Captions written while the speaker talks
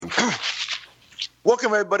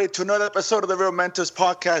Welcome, everybody, to another episode of the Real Mentors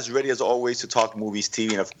Podcast, ready as always to talk movies,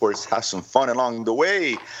 TV, and, of course, have some fun along the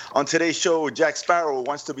way. On today's show, Jack Sparrow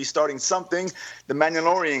wants to be starting something, the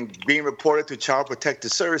Mandalorian being reported to Child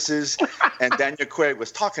Protective Services, and Daniel Craig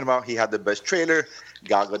was talking about he had the best trailer.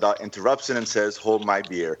 Gal Gadot interrupts him and says, hold my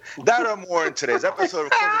beer. That or more in today's episode.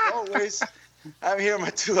 Of course, as always, I'm here with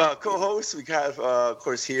my two co-hosts. We have, of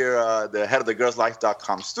course, here the head of the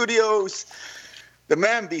girlslife.com studios, the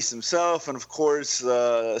man beast himself, and of course,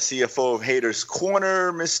 CFO of Haters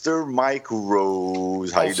Corner, Mr. Mike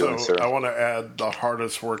Rose. How you doing, sir? I want to add the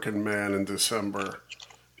hardest working man in December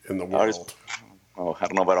in the world. Oh, I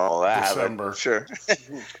don't know about all that. December. Sure.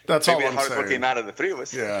 That's maybe all I'm the hardest saying. working out of the three of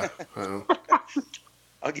us. Yeah.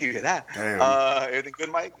 I'll give you that. Damn. Everything good,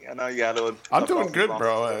 Mike? I know you got a little... I'm doing good,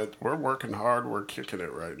 bro. We're working hard. We're kicking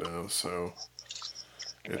it right now. So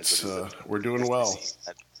it's we're doing well.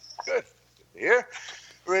 Good. Here,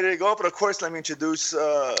 ready to go. But of course, let me introduce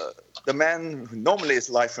the man who normally is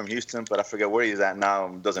live from Houston, but I forget where he's at now.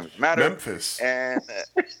 Doesn't matter. Memphis. And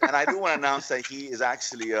I do want to announce that he is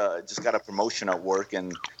actually just got a promotion at work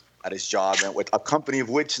and at his job, and with a company of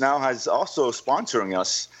which now has also sponsoring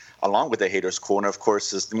us along with the Haters Corner. Of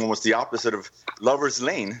course, is almost the opposite of Lover's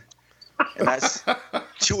Lane. And that's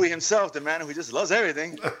Chewy himself, the man who just loves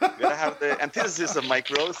everything. We gotta have the antithesis of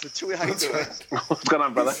Mike Rose. So Chewy, how you doing? What's going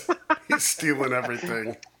on, brother? He's stealing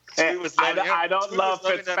everything. Hey, I don't love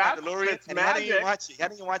Fitzmagic. And he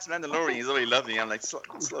hadn't even watched Mandalorian. He's already loving it. I'm like,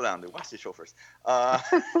 slow down, dude. Watch the show first. But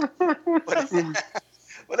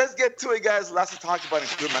let's get to it, guys. Lots to talk about,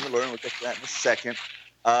 including Mandalorian. We'll get to that in a second.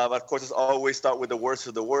 But of course, as always, start with the worst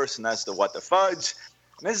of the worst, and that's the what the fudge.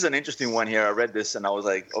 And this is an interesting one here. I read this, and I was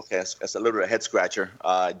like, okay, it's a little bit of a head scratcher.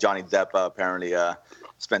 Johnny Depp apparently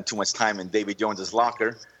spent too much time in Davy Jones's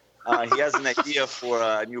locker. He has an idea for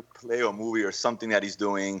a new play or movie or something that he's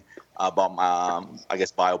doing about, I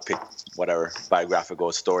guess, biopic, whatever,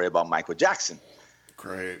 biographical story about Michael Jackson.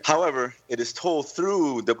 Great. However, it is told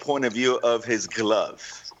through the point of view of his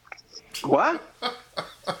glove. What?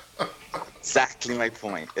 Exactly my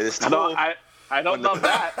point. It is told. I don't know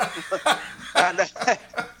that. And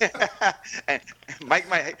Mike,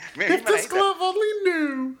 if this glove only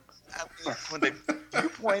knew. I mean, from the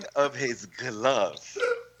viewpoint of his glove.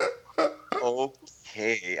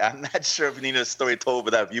 Okay, I'm not sure if you need a story told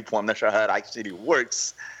with that viewpoint. I'm not sure how it actually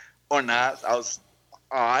works or not. I was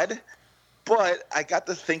odd, but I got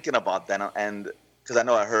to thinking about that, and because I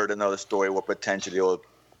know I heard another story where potentially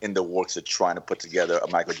in the works of trying to put together a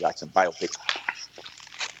Michael Jackson biopic.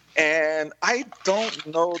 And I don't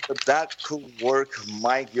know that could work.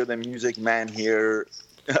 Mike, you're the music man here.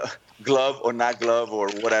 Glove or not glove or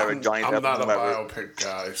whatever. Johnny Depp. I'm not a biopic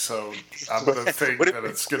guy, so I'm going to think that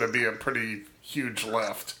it's going to be a pretty huge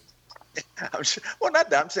left. I'm sure, well, not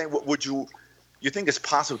that. I'm saying, would you think it's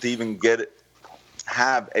possible to even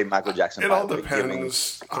have a Michael Jackson biopic? It all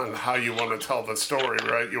depends on how you want to tell the story,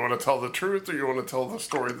 right? You want to tell the truth, or you want to tell the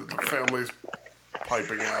story that the family's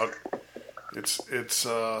piping out? It's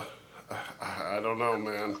I don't know,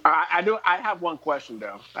 man. I have one question,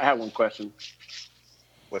 though.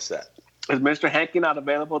 What's that? Is Mr. Hankey not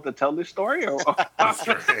available to tell this story? Or?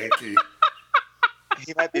 Mr. Hankey.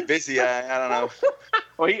 He might be busy. I don't know.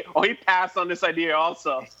 Or he passed on this idea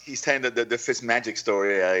also. He's telling the Fitzmagic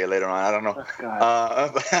story later on. I don't know.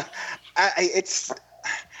 Oh,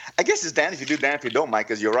 I guess it's damn if you do, damn if you don't, Mike,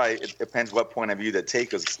 because you're right. It depends what point of view they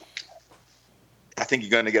take, because I think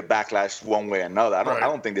you're going to get backlash one way or another. I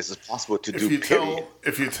don't think this is possible to do, period.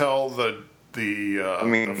 If you tell the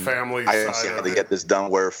family I don't see how they get this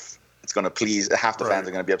done where it's going to please half the fans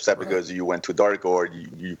are going to be upset because you went too dark or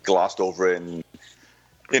you glossed over it.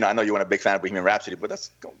 And I know you weren't a big fan of Bohemian Rhapsody, but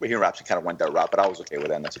Bohemian Rhapsody kind of went that route. But I was okay with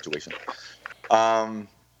that in that situation. Chewy,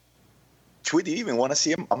 do you even want to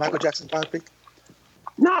see a Michael Jackson biopic?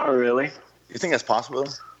 Not really. You think that's possible?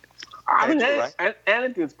 I mean,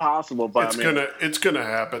 anything's possible, but it's gonna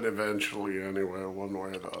happen eventually anyway, one way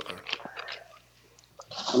or the other.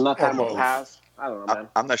 Enough time will pass. I don't know, man.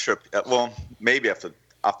 I'm not sure. Well, maybe after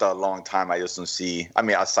a long time, I just don't see. I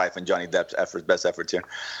mean, aside from Johnny Depp's best efforts here,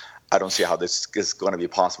 I don't see how this is going to be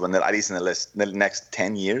possible. And at least in the next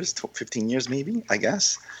 10 years, 15 years, maybe. I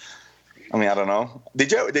guess. I mean, I don't know.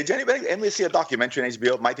 Did anybody see a documentary on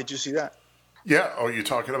HBO? Mike, did you see that? Yeah. Oh, you're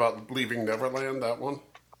talking about Leaving Neverland? That one?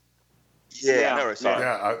 Yeah, I never saw it.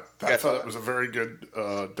 Yeah, I thought it was a very good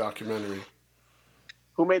documentary.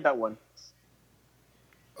 Who made that one?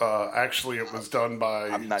 Actually, it was done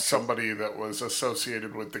by somebody that was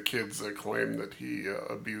associated with the kids that claimed that he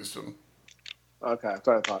abused them. Okay, that's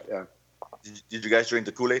what I thought, yeah. Did you guys drink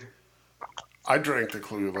the Kool-Aid? I drank the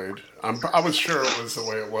Kool-Aid. I was sure it was the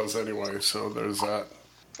way it was anyway, so there's that.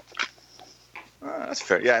 That's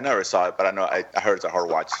fair. Yeah, I never saw it, but I know I heard it's a hard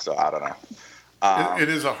watch, so I don't know. It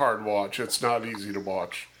is a hard watch. It's not easy to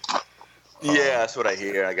watch. Yeah, that's what I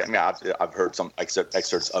hear. I've heard some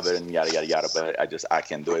excerpts of it and yada yada yada, but I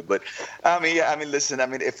can't do it. But listen.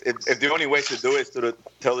 If the only way to do it is to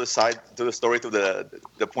tell the story through the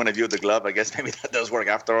point of view of the glove, I guess maybe that does work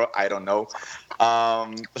after all. I don't know.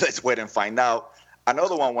 Let's wait and find out.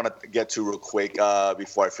 Another one I want to get to real quick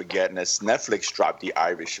before I forget, and it's Netflix dropped The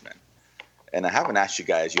Irishman, and I haven't asked you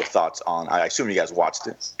guys your thoughts on. I assume you guys watched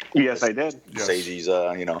it. Yes, I did. Seiji's,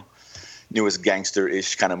 newest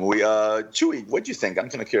gangster-ish kind of movie. Chewy, what'd you think? I'm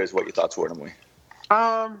kind of curious what your thoughts were on the movie.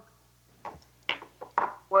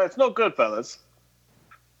 Well, it's no Goodfellas.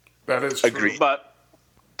 That is true. Agreed. But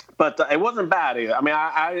it wasn't bad either. I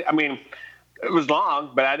mean, it was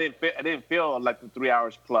long, but I didn't feel like the 3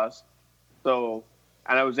 hours plus. So,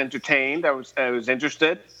 and I was entertained. I was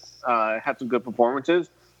interested. Had some good performances.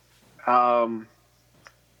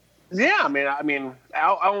 Yeah, I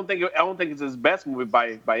don't think it's his best movie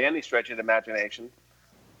by any stretch of the imagination,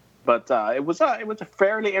 but it was a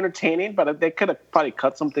fairly entertaining. But they could have probably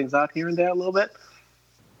cut some things out here and there a little bit.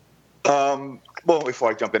 Well,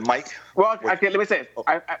 before I jump in, Mike. Well, let me say,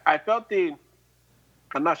 I felt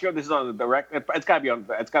I'm not sure if this is on the direct. It's got to be on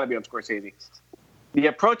Scorsese. The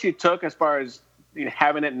approach he took as far as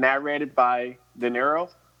having it narrated by De Niro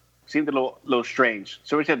seemed a little strange.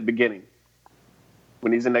 So it's at the beginning.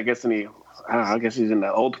 When he's in, I guess he's in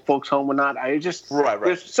the old folks' home or not.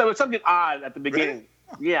 Right. So it's something odd at the beginning.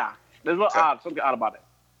 Really? Yeah, there's a little something odd about it.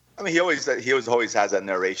 I mean, he always has that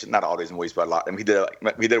narration. Not always in ways, but a lot. I mean, he did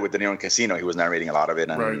it with De Niro in Casino. He was narrating a lot of it,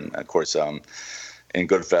 and of course, in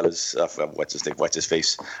Goodfellas, what's his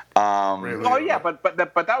face? Really? Oh yeah,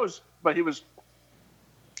 but he was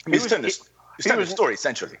telling the story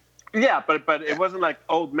essentially. Yeah, but it wasn't like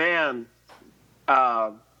old man.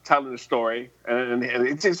 Telling the story, and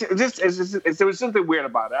there was something weird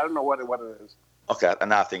about it. I don't know what it is. Okay, and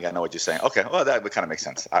now I think I know what you're saying. Okay, well that would kind of make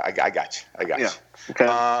sense. I got you. Yeah. Okay.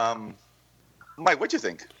 Mike, what'd you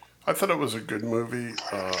think? I thought it was a good movie.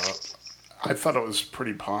 I thought it was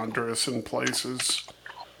pretty ponderous in places.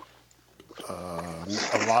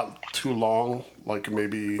 A lot too long, like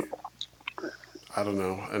maybe I don't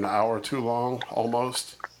know, an hour too long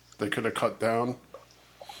almost. They could have cut down.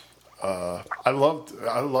 I loved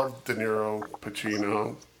De Niro,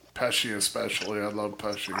 Pacino, Pesci especially. I love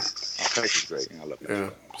Pesci. Pesci's great. I love Pesci. Yeah.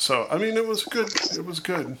 So I mean, it was good. It was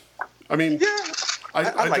good. I mean, yeah.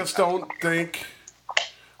 I just don't think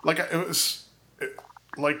this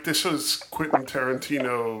was Quentin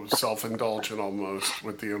Tarantino self-indulgent almost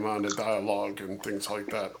with the amount of dialogue and things like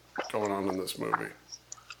that going on in this movie.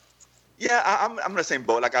 Yeah, I'm in the same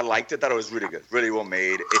boat. Like, I liked it. Thought it was really good. Really well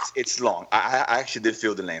made. It's long. I actually did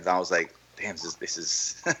feel the length. I was like, damn, this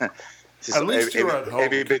is at least you're at home.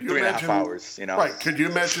 Maybe 3.5 hours, Right. Could you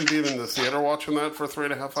imagine being in the theater watching that for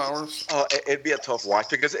 3.5 hours? Oh, it'd be a tough watch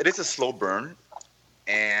because it is a slow burn.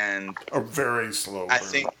 And a very slow burn.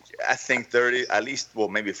 I think 30, at least, well,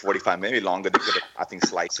 maybe 45, maybe longer. They could have, I think,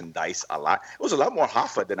 sliced and diced a lot. It was a lot more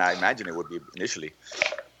Hoffa than I imagined it would be initially.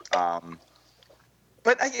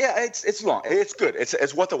 But yeah, it's long. It's good.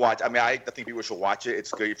 It's worth a watch. I mean, I think people should watch it. It's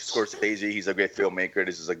great. Scorsese, he's a great filmmaker.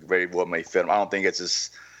 This is a very well-made film. I don't think it's as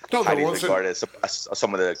highly regarded as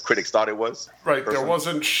some of the critics thought it was. Right. Personally. There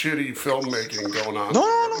wasn't shitty filmmaking going on. No.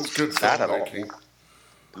 It was good filmmaking.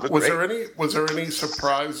 Was there any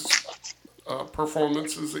surprise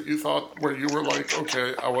performances that you thought where you were like,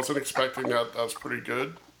 okay, I wasn't expecting that. That's pretty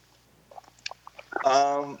good.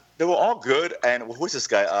 They were all good, and who's this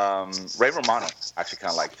guy? Ray Romano. Actually,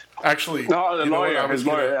 kind of liked. Actually, the lawyer. His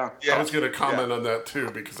lawyer. Yeah. I was going to comment on that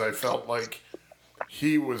too because I felt like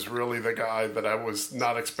he was really the guy that I was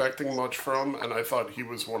not expecting much from, and I thought he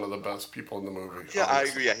was one of the best people in the movie. Yeah, I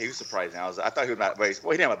agree. Yeah, he was surprising. I thought he was not very.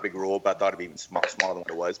 Well, he didn't have a big role, but I thought it'd be even smaller than what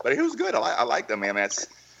it was. But he was good. I liked him, man.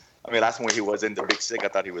 Last one he was in The Big Sick, I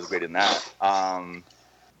thought he was great in that.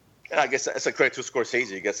 And I guess it's a credit to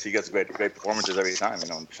Scorsese. He gets great performances every time.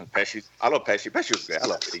 Pesci. I love Pesci. Pesci was great. I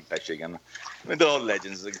love seeing Pesci again. I mean, they're all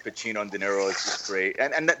legends. Like Pacino and De Niro is just great.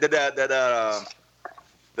 And did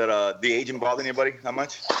the agent bother anybody that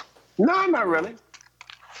much? No, not really.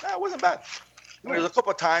 No, it wasn't bad. I mean, there's a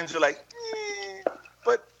couple of times you're like,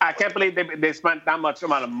 but I can't believe they spent that much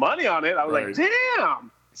amount of money on it. I was like, damn.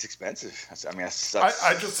 It's expensive.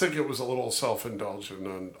 I just think it was a little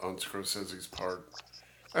self-indulgent on Scorsese's part.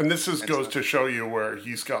 And this goes to show you where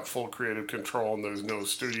he's got full creative control and there's no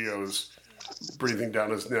studios breathing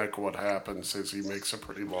down his neck. What happens is he makes a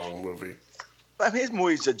pretty long movie. I mean, his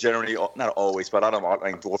movies are generally not always, but I don't know.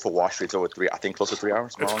 Like Wolf of Wall Street's over 3. I think close to 3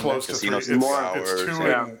 hours. It's close to 3. Casino's It's 4 hours.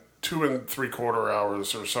 It's 2 and 3/4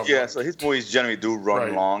 hours or something. Yeah, so his movies generally do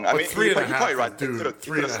run long. I mean, 3 and a half. Probably right. Dude,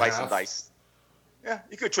 you could have sliced and diced. Yeah,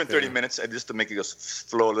 you could trim 30 minutes and just to make it just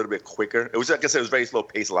flow a little bit quicker. It was, like I said, it was very slow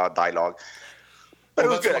pace, a lot of dialogue. But it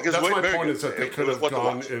was good. That's my point. Good. Is that they could have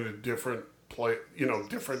gone in a different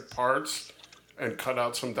different parts, and cut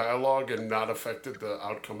out some dialogue and not affected the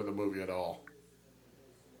outcome of the movie at all.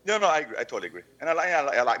 No, I agree. I totally agree. And I like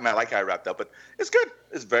how I wrapped up, but it's good.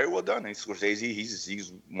 It's very well done. And Scorsese,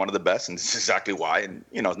 he's one of the best, and this is exactly why. And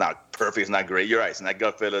it's not perfect, it's not great. You're right. It's not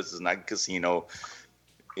Goodfellas, it's not Casino.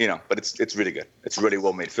 But it's really good. It's a really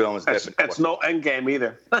well made film. It's no Endgame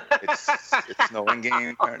either. it's no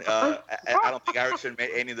Endgame. I don't think Irishman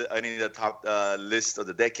made any of the top list of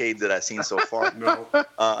the decade that I've seen so far. No.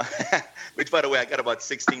 Which, by the way, I got about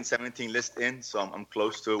 16, 17 lists in, so I'm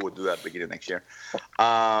close to it. We'll do that beginning of next year.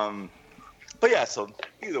 But yeah, so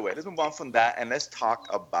either way, let's move on from that and let's talk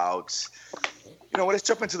about. Let's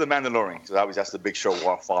jump into The Mandalorian. So obviously that's the big show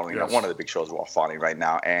we're all following. Yes. One of the big shows we're all following right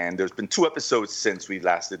now. And there's been 2 episodes since we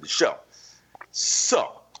last did the show.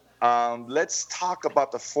 So let's talk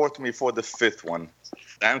about the 4th one before the 5th one.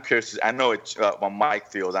 I'm curious. I know what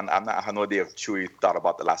Mike feels. I have no idea if Chewie thought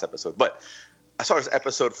about the last episode. But as far as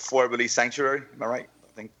episode 4, I believe, Sanctuary, am I right? I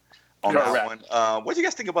think on that one. What do you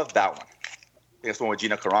guys think about that one? I think that's the one with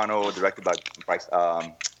Gina Carano, directed by Bryce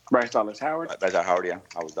Dallas Howard. Bryce Dallas Howard, yeah,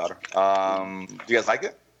 Howard's daughter. Do you guys like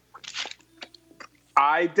it?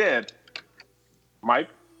 I did. Mike?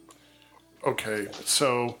 Okay,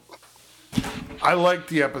 so I liked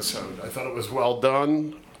the episode. I thought it was well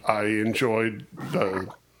done. I enjoyed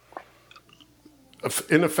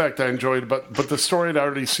in effect, I enjoyed, but the story I'd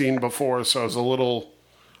already seen before, so I was I'm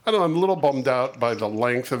a little bummed out by the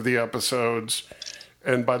length of the episodes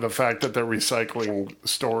and by the fact that they're recycling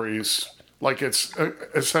stories. Like it's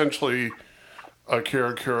essentially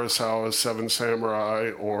Akira Kurosawa's Seven Samurai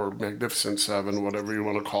or Magnificent Seven, whatever you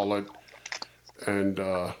want to call it. And,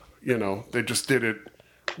 they just did it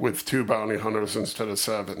with 2 bounty hunters instead of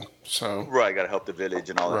 7. So right, got to help the village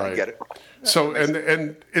and all that. Right. I get it. Yeah, so,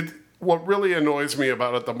 what really annoys me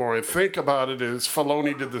about it, the more I think about it, is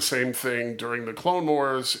Filoni did the same thing during the Clone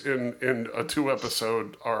Wars in a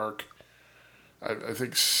 2-episode arc. I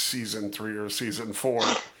think season 3 or season 4.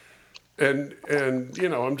 And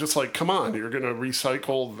I'm just like, come on, you're going to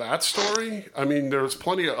recycle that story? I mean, there's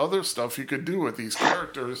plenty of other stuff you could do with these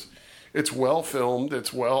characters. It's well filmed,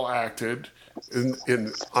 it's well acted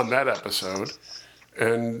on that episode.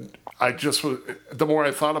 And the more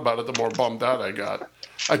I thought about it, the more bummed out I got.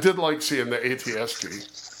 I did like seeing the ATST.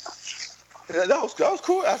 Yeah, that was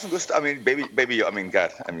cool. That's some good stuff. I mean, Baby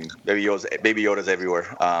Yoda's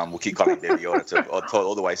everywhere. We'll keep calling it Baby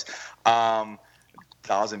Yoda otherwise.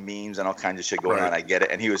 1,000 memes and all kinds of shit going on. I get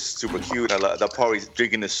it. And he was super cute. I love the part where he's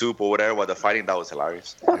drinking the soup or whatever while they're fighting. That was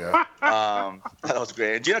hilarious. Yeah. That was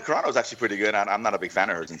great. And Gina Carano was actually pretty good. I'm not a big fan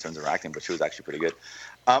of hers in terms of acting, but she was actually pretty good.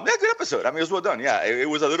 Good episode. I mean, it was well done. Yeah, it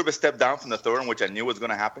was a little bit step down from the 3rd one, which I knew was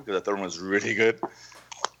going to happen because the 3rd one was really good.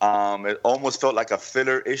 It almost felt like a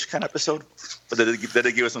filler-ish kind of episode. But they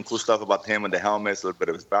did give us some cool stuff about him and the helmets, a little bit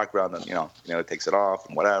of his background, and it takes it off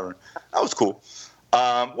and whatever. That was cool.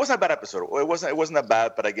 Wasn't a bad episode. It wasn't that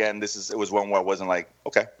bad, but again, it was one where I wasn't like,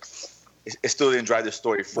 okay. It still didn't drive the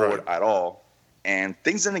story forward at all, and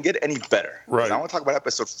things didn't get any better. Right. I want to talk about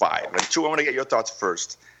episode 5. And Chew, I want to get your thoughts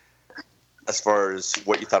first, as far as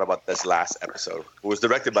what you thought about this last episode. It was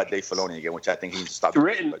directed by Dave Filoni again, which I think he needs to stop.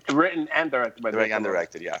 Written and directed by Dave Filoni. And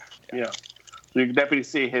directed, yeah. So you can definitely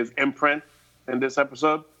see his imprint in this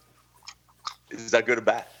episode. Is that good or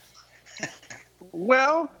bad?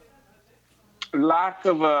 Well, lack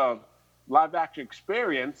of live action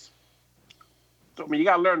experience. So, I mean, you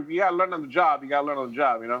gotta learn on the job.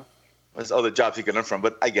 There's other jobs you can learn from,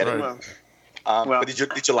 but I get it. But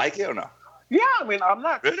did you like it or no? Yeah, I mean, I'm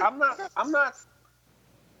not.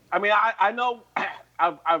 I mean, I know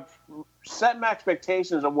I've set my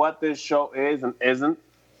expectations of what this show is and isn't,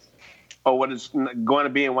 or what it's going to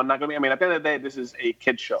be and what not going to be. I mean, at the end of the day, this is a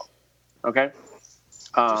kid show, okay?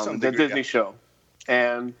 The Disney show,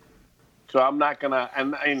 and so I'm not gonna.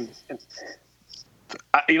 And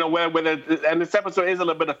this episode is a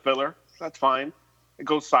little bit of filler. That's fine. It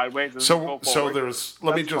goes sideways. So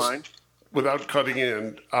without cutting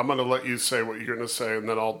in, I'm going to let you say what you're going to say, and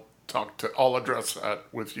then I'll address that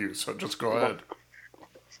with you. So just go ahead.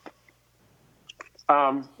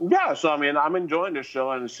 So I mean, I'm enjoying the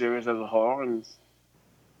show and the series as a whole, and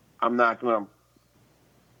I'm not going to.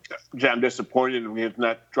 I'm disappointed if it's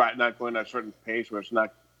not going at a certain pace, where it's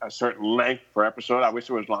not a certain length per episode. I wish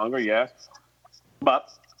it was longer. Yes,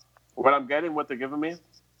 But what I'm getting, what they're giving me,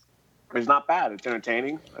 is not bad. It's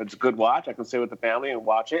entertaining. It's a good watch. I can sit with the family and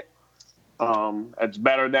watch it. It's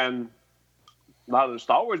better than a lot of the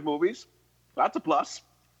Star Wars movies. That's a plus.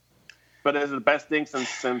 But is it the best thing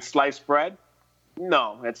since sliced bread?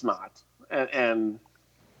 No, it's not. And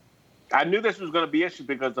I knew this was going to be an issue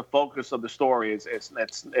because the focus of the story is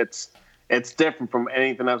it's different from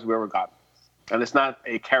anything else we ever got, and it's not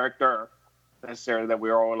a character necessarily that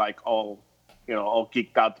we're all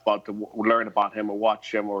geeked out about to learn about him or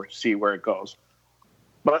watch him or see where it goes.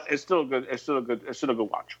 But it's still good. It's still a good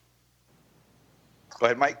watch. Go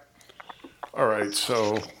ahead, Mike. All right,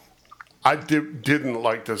 so I didn't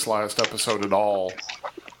like this last episode at all.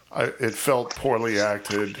 It felt poorly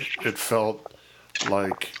acted. It felt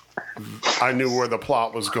like I knew where the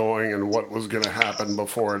plot was going and what was going to happen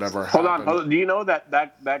before it ever happened. Hold on. Do you know that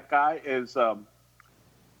guy is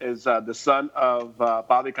the son of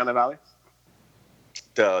Bobby Cannavale?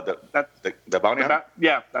 The bounty hunter?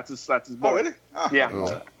 Yeah, that's his boy. Oh, really? Oh. Yeah.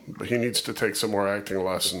 Oh, but he needs to take some more acting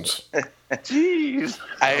lessons. Jeez.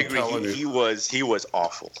 I agree. He was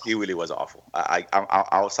awful. He really was awful. I'm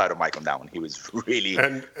outside of Mike on that one. He was really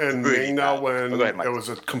and really now when ahead, it was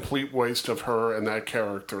a complete waste of her and that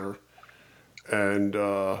character, and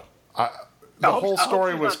the whole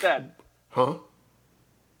story was not dead. Huh?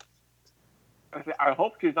 I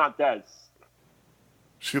hope she's not dead.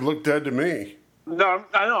 She looked dead to me. No,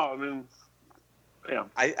 I know. I mean, yeah.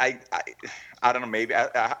 I don't know. Maybe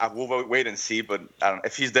I will wait and see. But I don't know.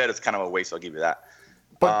 If she's dead, it's kind of a waste. I'll give you that.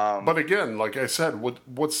 But again, like I said,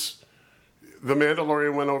 what's the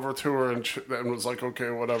Mandalorian went over to her and was like, okay,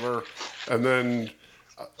 whatever. And then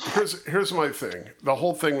here's my thing. The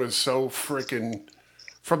whole thing was so freaking.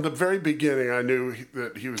 From the very beginning, I knew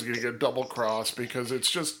that he was going to get double crossed because it's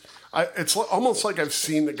just. It's almost like I've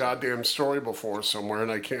seen the goddamn story before somewhere, and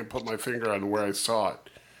I can't put my finger on where I saw it.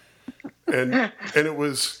 And it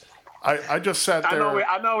was, I just sat there.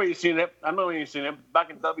 I know where you've seen it. Back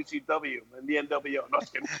in WCW and the NWO.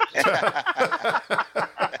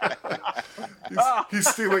 No, he's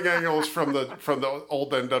stealing angles from the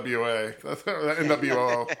old NWA,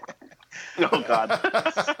 NWO. Oh God.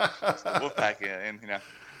 Wolfpack, and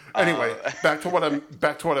Anyway, back to what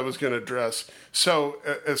I was going to address. So,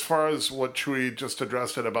 as far as what Chewie just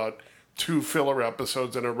addressed it about 2 filler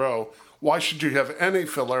episodes in a row, why should you have any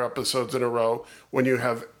filler episodes in a row when you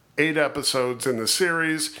have 8 episodes in the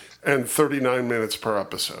series and 39 minutes per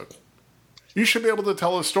episode? You should be able to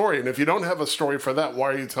tell a story, and if you don't have a story for that, why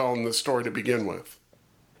are you telling the story to begin with?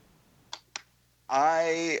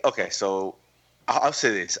 So I'll say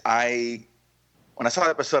this. When I saw the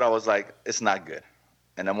episode, I was like, it's not good.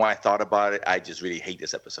 And then when I thought about it, I just really hate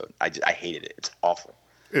this episode. I hated it. It's awful.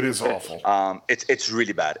 It is awful. It's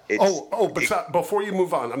really bad. Before you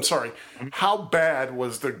move on, I'm sorry. Mm-hmm. How bad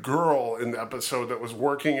was the girl in the episode that was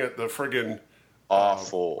working at the friggin'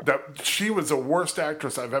 awful? That she was the worst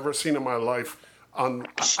actress I've ever seen in my life.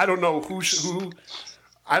 I don't know who.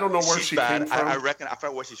 I don't know where she came from. I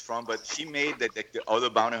forgot where she's from, but she made the other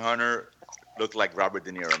bounty hunter look like Robert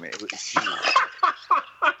De Niro. I mean,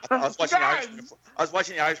 I was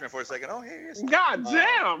watching the Irishman for a second. Oh, here he is. God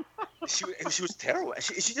damn. She was terrible.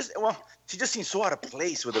 She just seemed so out of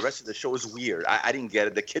place with the rest of the show. It was weird. I didn't get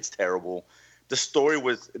it. The kid's terrible. The story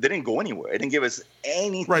they didn't go anywhere. It didn't give us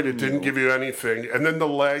anything. Right, it didn't give you anything. And then the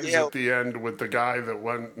legs at the end with the guy that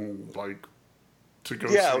went and to go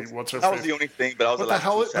see what's her face. That was the only thing, but I was what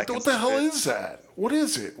the hell is that? What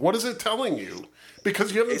is it? What is it telling you?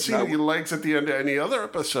 Because you haven't seen any legs at the end of any other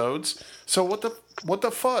episodes. So what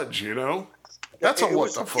the fudge, you know? That's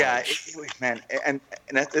what the fudge. Yeah, man. And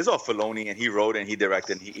it's all Filoni, and he wrote and he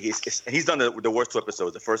directed. And he's done the worst 2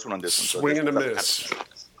 episodes. The first one on this one. Swing and a miss.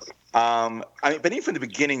 But even from the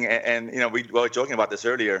beginning, and we were joking about this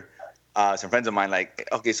earlier. Some friends of mine,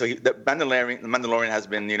 so the Mandalorian has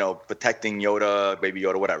been, protecting Yoda, Baby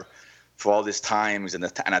Yoda, whatever, for all this time. He's an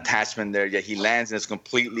attachment there. Yet he lands in this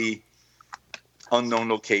completely unknown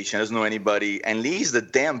location, doesn't know anybody, and leaves the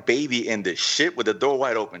damn baby in the ship with the door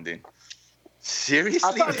wide open, dude.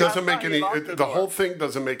 Seriously? It doesn't make any. The whole thing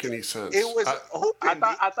doesn't make any sense. It was open.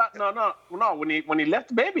 I thought no. When he left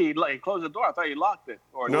the baby, he closed the door. I thought he locked it.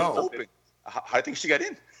 Or no, open. How do you think she got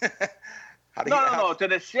in? No, to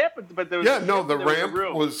the ship, but there was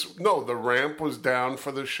the ramp was down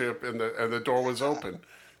for the ship, and the door was open.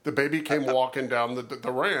 The baby came walking down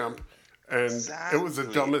the ramp. And it was the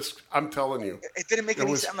dumbest. I'm telling you, it didn't make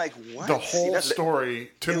any sense. I'm like, what? The whole story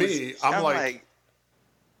to me, I'm like,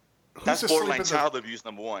 that's borderline child abuse.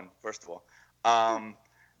 Number one, first of all,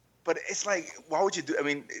 But it's like, why would you do? I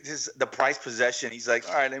mean, the prized possession. He's like,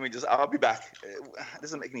 all right, I'll be back. It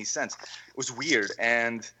doesn't make any sense. It was weird,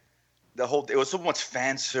 and it was so much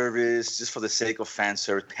fan service just for the sake of fan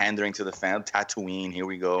service, pandering to the fan. Tatooine, here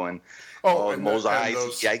we go, and Mos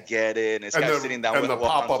Eisley, I get it. And this guy sitting down and with the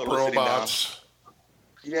pop-up robots.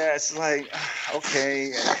 Yeah, it's like,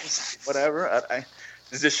 okay, whatever.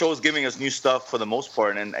 This show is giving us new stuff for the most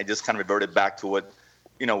part, and I just kind of reverted back to what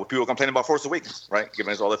people complain about Force Awakens, right?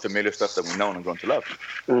 Giving us all the familiar stuff that we know and grown to love.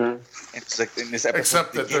 Mm-hmm. It's like in this episode,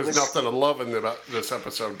 except that there's nothing to love in this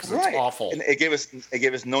episode because it's awful. And it gave us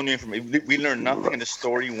no new information. We learned nothing, and the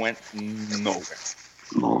story went nowhere.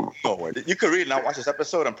 You could really not watch this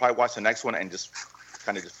episode and probably watch the next one and just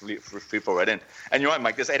kind of free fall right in. And you're right,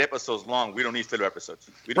 Mike. This 8 episodes long. We don't need filler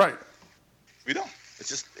episodes. We don't. It's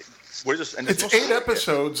just. It's 8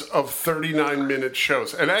 episodes of 39-minute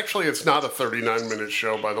shows. And actually, it's not a 39-minute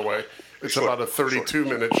show, by the way. It's about a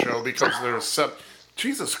 32-minute show because there's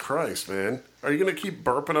Jesus Christ, man. Are you going to keep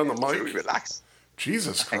burping on the mic? Relax.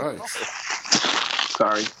 Jesus Christ.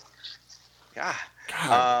 Sorry.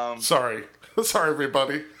 God. Sorry. Sorry,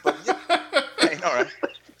 everybody. Hey, all right.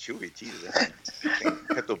 Chewy, Jesus.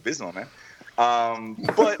 Pepto-Bismol, man.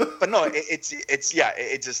 But no, it's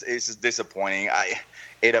just disappointing.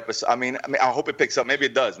 8 episodes. I mean, I hope it picks up. Maybe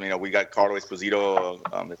it does. We got Carlos Esposito.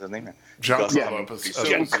 What's his name?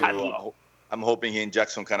 Giancarlo. I'm hoping he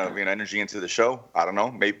injects some kind of energy into the show. I don't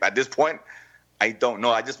know. Maybe at this point, I don't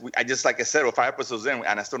know. I just like I said, we're 5 episodes in,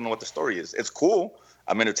 and I still don't know what the story is. It's cool.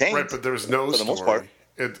 I'm entertained. Right, but there's no story. Most part.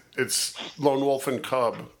 It's Lone Wolf and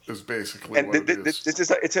Cub is basically what it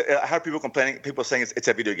is. I heard people complaining, people saying it's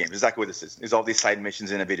a video game. Exactly what this is. It's all these side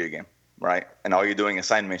missions in a video game, right? And all you're doing is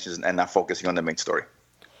side missions and not focusing on the main story.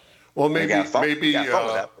 Well, maybe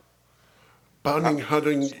bounty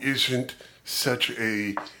hunting isn't such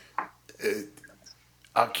a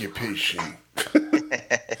occupation. Great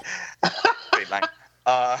line.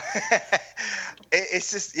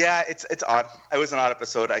 It's just, it's odd. It was an odd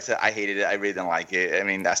episode. I said I hated it. I really didn't like it. I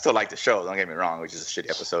mean, I still like the show. Don't get me wrong, which is a shitty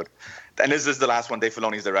episode. And this is the last one. Dave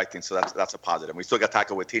Filoni's directing, so that's a positive. We still got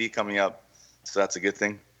Taika Waititi coming up, so that's a good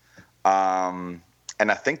thing. And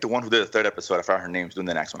I think the one who did the 3rd episode, I forgot her name, is doing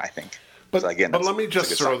the next one, I think. But, so again, let me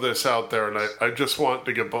just throw this out there, and I just want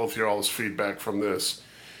to get both y'all's feedback from this.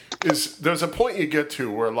 There's a point you get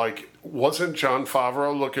to where, like, wasn't Jon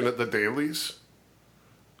Favreau looking at the dailies?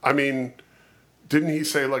 I mean, didn't he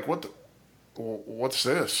say, like, what's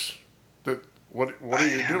this? What are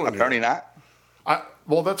you doing Apparently here? Not.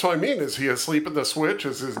 Well, that's what I mean. Is he asleep at the switch?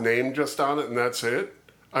 Is his name just on it and that's it?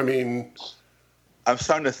 I mean... I'm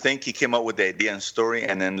starting to think he came up with the idea and story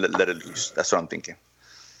and then let it loose. That's what I'm thinking.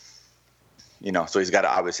 So he's got to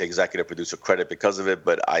obviously executive producer credit because of it,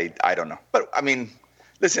 but I don't know. But, I mean,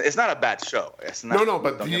 listen, it's not a bad show. It's not,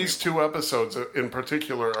 but these 2 episodes in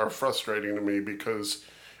particular are frustrating to me because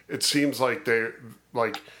it seems like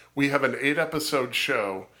we have an 8-episode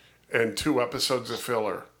show and 2 episodes of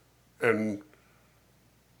filler. And,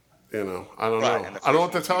 I don't know. I don't know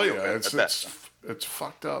what to tell you. It's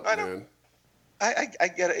fucked up, man. I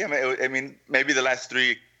get it. I mean, maybe the last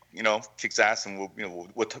 3, kicks ass, and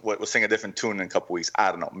we'll sing a different tune in a couple weeks. I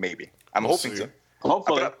don't know. Maybe I'm hoping to.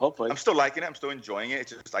 Hopefully, I'm still liking it. I'm still enjoying it.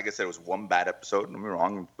 It's just like I said, it was one bad episode. Don't get me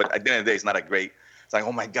wrong, but at the end of the day, it's not a great. It's like,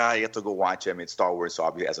 oh my god, you have to go watch it. I mean, it's Star Wars, so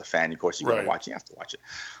obviously, as a fan, of course, you're gonna watch it. You have to watch it.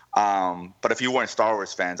 But if you weren't Star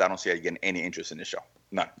Wars fans, I don't see you getting any interest in the show.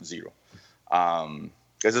 None, zero.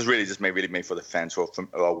 Because it's really just really made for the fans who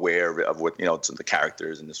are aware of what the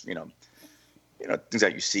characters and this things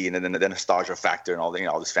that you see, and then the nostalgia factor and all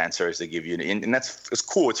all this fan service they give you, and it's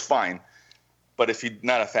cool, it's fine. But if you're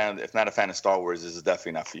not a fan, of Star Wars, this is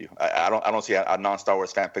definitely not for you. I don't see a non-Star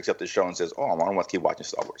Wars fan picks up this show and says, "Oh, I don't want to keep watching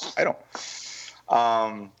Star Wars." I don't.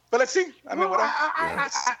 But let's see. I mean,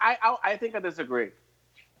 I think I disagree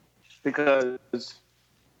because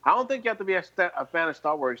I don't think you have to be a fan of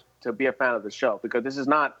Star Wars to be a fan of the show, because this is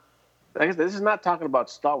not. This is not talking about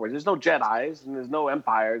Star Wars. There's no Jedis and there's no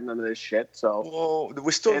Empire, none of this shit. So,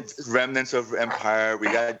 we're still remnants of Empire. We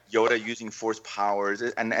got Yoda using Force powers,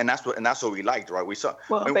 and that's what we liked, right? We saw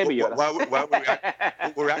Baby Yoda. Why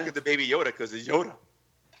we're reacting to Baby Yoda because it's Yoda,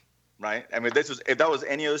 right? I mean, if that was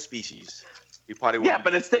any other species, we probably wouldn't. Yeah,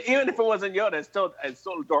 but even if it wasn't Yoda, it's still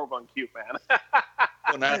adorable and cute, man.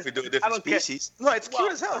 Well, not if we do a different species. No, it's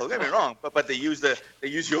cute as hell. Don't get me wrong. But they use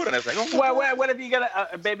Yoda, and it's like, oh my God. What if you get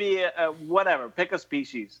a baby, whatever? Pick a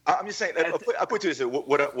species. I'm just saying. I'll put it this way: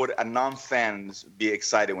 would a non-fans be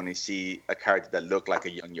excited when they see a character that looked like a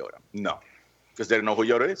young Yoda? No, because they don't know who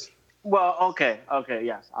Yoda is. Well, okay,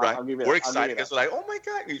 yes. Right. I'll give you We're excited because we're like, oh my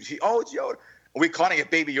God, it's Yoda. We're calling it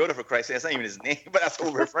Baby Yoda, for Christ's sake. That's not even his name, but that's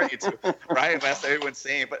what we're referring to, right? That's what everyone's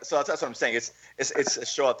saying. But so that's what I'm saying. It's a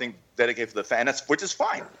show, I think, dedicated for the fan, which is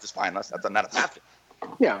fine. That's not a bad thing.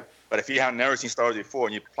 Yeah. But if you have never seen Star Wars before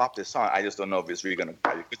and you plop this on, I just don't know if it's really going to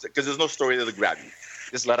grab you. Because there's no story that'll grab you.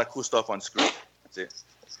 Just a lot of cool stuff on screen. That's it.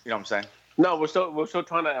 You know what I'm saying? No, we're still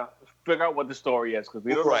trying to figure out what the story is because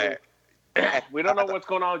we don't know. We don't know what's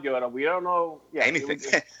going on, Yoda. We don't know anything.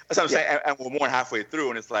 That's what I'm saying. And we're more than halfway through,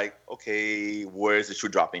 and it's like, okay, where is the shoe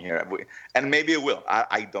dropping here? And maybe it will.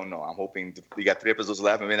 I don't know. I'm hoping we got 3 episodes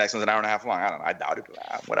left. Maybe the next one's an hour and a half long. I don't know. I doubt it.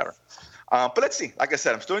 Whatever. But let's see. Like I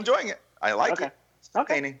said, I'm still enjoying it. I like it. It's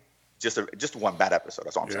entertaining. Just one bad episode.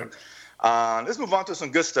 That's all I'm saying. Let's move on to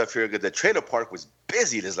some good stuff here. The trailer park was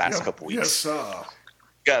busy this last couple weeks. Yes,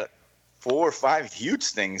 got 4 or 5 huge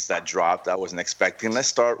things that dropped I wasn't expecting. Let's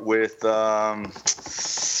start with Black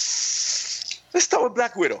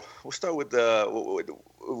Widow. We'll start with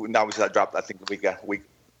now that dropped, I think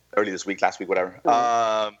early this week, last week, whatever.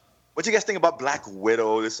 What do you guys think about Black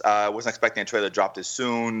Widow? This wasn't expecting a trailer to drop this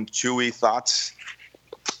soon. Chewy, thoughts?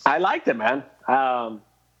 I liked it, man. I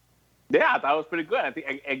thought it was pretty good. I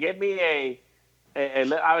think it gave me a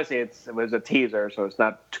obviously it was a teaser, so it's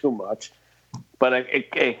not too much, but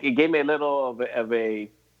it gave me a little of a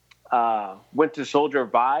Winter Soldier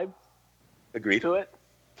vibe. Agreed to it,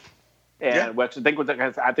 and which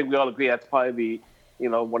I think we all agree that's probably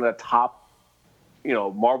one of the top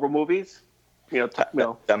Marvel movies.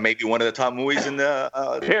 That may be one of the top movies in the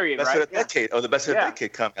period, best right? of the decade, or the best of the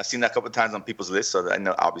decade coming. I've seen that a couple of times on people's lists, so I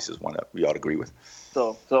know obviously it's one that we all agree with.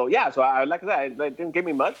 So I like that. It didn't give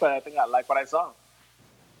me much, but I think I like what I saw.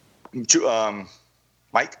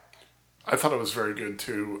 Mike? I thought it was very good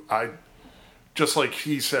too. Just like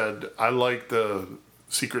he said, I like the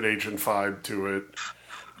secret agent vibe to it.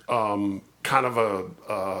 Kind of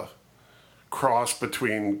a cross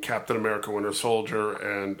between Captain America Winter Soldier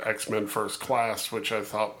and X-Men First Class, which I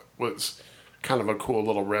thought was kind of a cool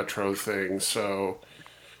little retro thing. So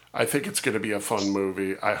I think it's going to be a fun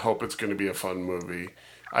movie. I hope it's going to be a fun movie.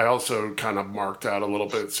 I also kind of marked out a little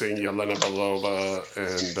bit seeing Yelena Belova,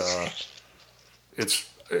 and it's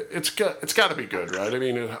got to be good, right? I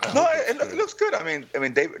mean, it looks good. I mean,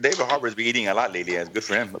 David Harbour's been eating a lot lately. It's good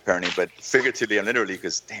for him, apparently, but figuratively and literally,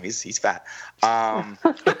 because damn, he's fat.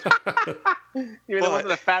 You mean the one with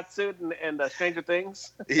the fat suit and Stranger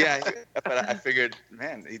Things? Yeah, but I figured,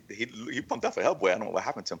 man, he pumped up for Hellboy. I don't know what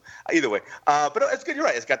happened to him. Either way, but it's good. You're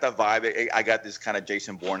right. It's got that vibe. I got this kind of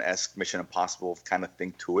Jason Bourne-esque Mission Impossible kind of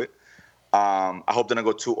thing to it. I hope they don't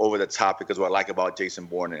go too over the top, because what I like about Jason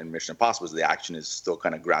Bourne and Mission Impossible is the action is still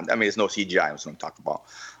kind of grounded. I mean, it's no CGI. That's what I'm talking about.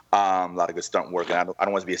 A lot of good stunt work, and I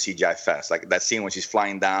don't want it to be a CGI fest. Like that scene when she's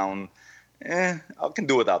flying down, I can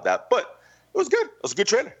do without that. But it was good. It was a good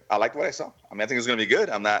trailer. I liked what I saw. I mean, I think it's going to be good.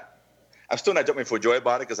 I'm still not jumping for joy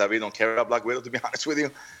about it, because I really don't care about Black Widow, to be honest with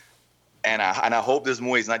you. And I hope this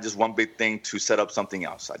movie is not just one big thing to set up something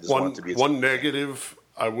else. I just want it to be one negative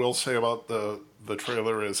I will say about the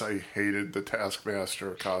trailer is I hated the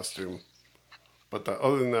Taskmaster costume, but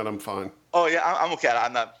other than that, I'm fine. Oh yeah, I'm okay.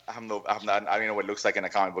 I'm not. I don't know what it looks like in the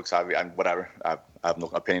comic books. Whatever. I have no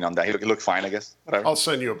opinion on that. He looked fine, I guess. Whatever. I'll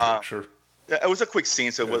send you a picture. It was a quick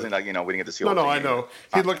scene, so it wasn't like we didn't get to see. No, I know.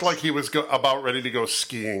 He looked like he was about ready to go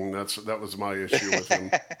skiing. That was my issue with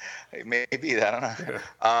him. Maybe I don't know.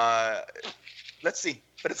 Yeah. Let's see,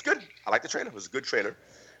 but it's good. I like the trailer. It was a good trailer.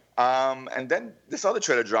 And then this other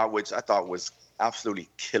trailer dropped, which I thought was absolutely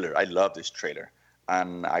killer. I love this trailer.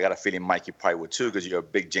 And I got a feeling Mike, you probably would too, because you're a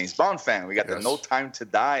big James Bond fan. We got the No Time to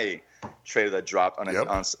Die trailer that dropped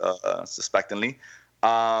unsuspectingly.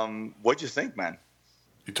 What'd you think, man?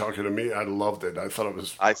 You talking to me? I loved it. I thought it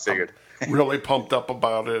was... I figured. I'm really pumped up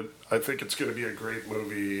about it. I think it's going to be a great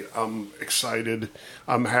movie. I'm excited.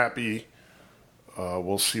 I'm happy.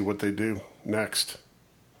 We'll see what they do next.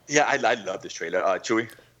 Yeah, I love this trailer. Chewy?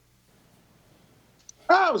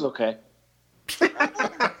 It was okay. It's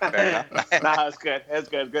good. It's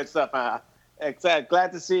good. Good stuff.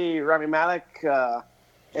 Glad to see Rami Malek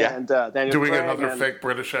and Daniel doing Craig another fake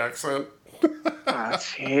British accent.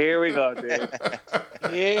 Here we go, dude.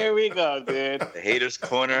 The haters'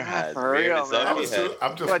 corner has reared its ugly head.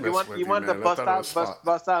 I'm just messing with you want to bust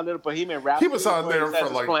out a little Bohemian Rhapsody? He was on there for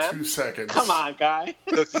like 2 seconds. Come on, guy.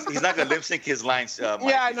 Look, he's not going to lip sync his lines.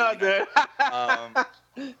 Mike, I know, dude.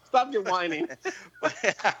 Stop your whining.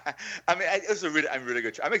 I mean, it was I'm really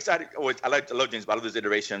good. I'm excited. I love James Bond. I love this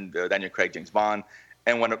iteration, Daniel Craig, James Bond.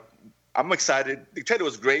 And I'm excited. The trailer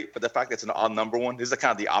was great, but the fact that it's an odd number one, this is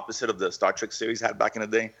kind of the opposite of the Star Trek series had back in the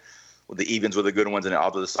day, where the evens were the good ones and the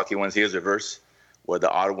odds were the sucky ones. Here's the reverse, where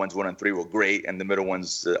the odd ones 1 and 3 were great, and the middle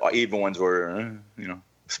ones, even ones were,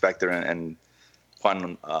 Spectre and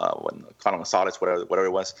Quantum of Solace, whatever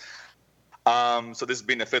it was. So this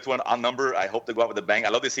being the fifth one on number, I hope to go out with a bang. I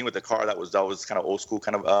love this scene with the car. That was kind of old school,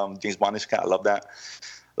 kind of James Bondish. I love that.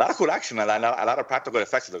 A lot of cool action. A lot of practical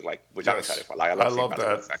effects. It looked like, which I'm excited for. I love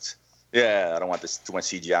that. Effects. Yeah, I don't want this too much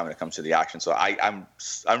CGI when it comes to the action. So I'm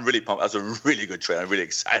really pumped. That was a really good trailer. I'm really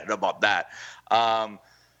excited about that. And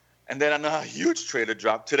then another huge trailer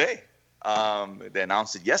dropped today. They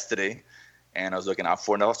announced it yesterday, and I was looking out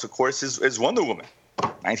for it. And also, of course, is Wonder Woman,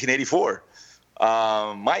 1984.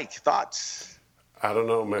 Mike, thoughts? I don't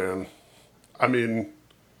know, man. I mean,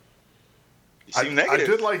 you seem negative.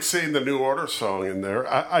 I did like seeing the New Order song in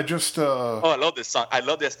there. I just... I love this song. I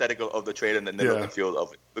love the aesthetic of the trailer and the look and feel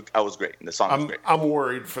of it. That was great. And the song was great. I'm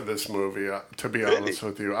worried for this movie, to be honest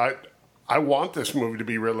with you. I want this movie to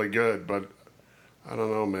be really good, but I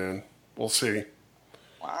don't know, man. We'll see.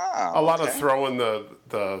 Wow. A lot of throwing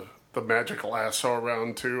the magic lasso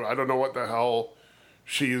around, too. I don't know what the hell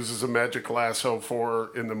she uses a magic lasso for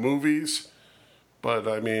in the movies, but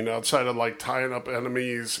I mean, outside of like tying up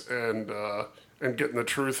enemies and getting the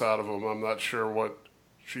truth out of them, I'm not sure what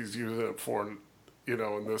she's using it for,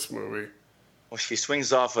 in this movie. Well, she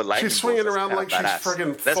swings off a lightning. She's swinging around like she's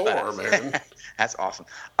friggin' Thor, man. That's awesome.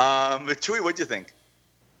 Chewy, what'd you think?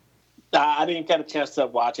 I didn't get a chance to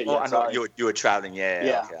watch it yet. I know you were traveling.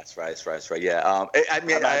 Yeah. Okay, that's right. Yeah.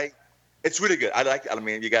 It's really good. I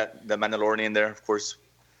mean, you got the Mandalorian in there, of course.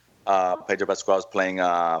 Pedro Pascal's playing.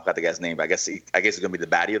 I forgot the guy's name. But I guess it's gonna be the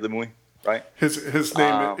baddie of the movie, right? His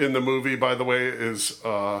name in the movie, by the way, is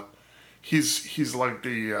he's like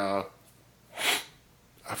the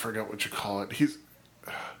I forget what you call it. He's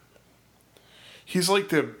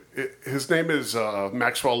like his name is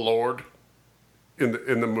Maxwell Lord in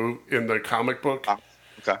the comic book.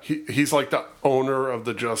 Okay. He's like the owner of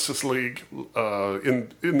the Justice League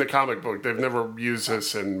in the comic book. They've never used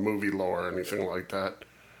this in movie lore or anything like that.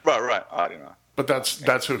 Right. I don't know. But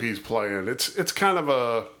that's who he's playing. It's kind of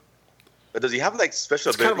a. But does he have like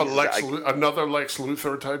special? It's abilities? Kind of another Lex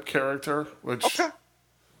Luthor type character. Okay.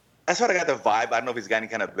 That's what I got the vibe. I don't know if he's got any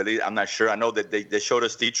kind of ability. I'm not sure. I know that they showed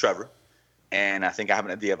us Steve Trevor, and I think I have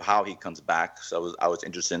an idea of how he comes back. So I was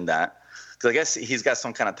interested in that because I guess he's got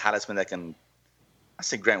some kind of talisman that can. I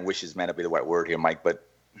say grant wishes may not be the right word here, Mike, but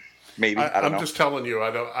maybe I don't know. I'm just telling you,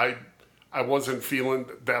 I wasn't feeling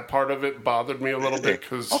that part of it. Bothered me a little bit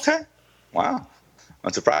because. Okay. Wow.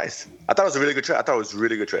 I'm surprised. I thought it was a really good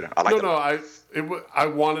trailer. I liked it. I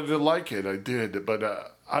wanted to like it. I did, but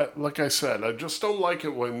like I said, I just don't like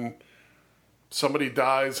it when somebody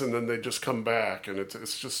dies and then they just come back, and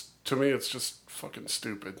it's just, to me, it's just fucking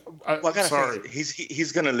stupid. Sorry.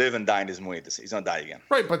 He's gonna live and die in this movie. He's gonna die again.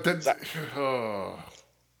 Right, but then.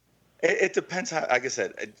 It depends how. Like I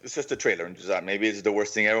said, it's just a trailer, and maybe it's the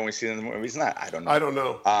worst thing ever we've seen in the movie. It's not. I don't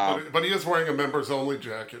know. But he is wearing a members only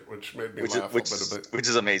jacket, which made me laugh a bit. Which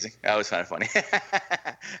is amazing. That was kind of funny.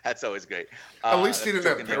 That's always great. At least he didn't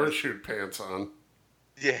have parachute pants on.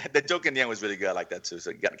 Yeah, the joke in the end was really good. I like that too. So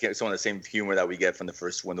you got some of the same humor that we get from the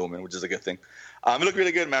first Wonder Woman, which is a good thing. It looked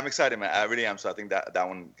really good, man. I'm excited, man. I really am. So I think that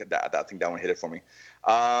one hit it for me.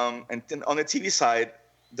 And then on the TV side,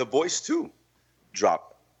 The Boys 2 dropped.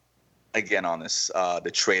 Again on this,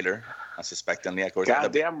 the trailer, unsuspectingly, of course.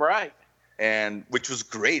 Goddamn right. And which was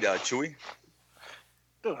great, Chewy.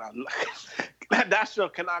 Dude, that show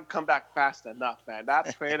cannot come back fast enough, man.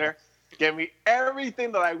 That trailer gave me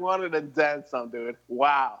everything that I wanted and then some, dude.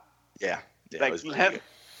 Wow. Yeah. Like,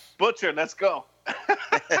 Butcher, let's go.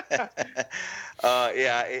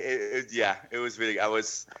 It was really.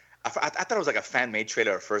 I thought it was like a fan-made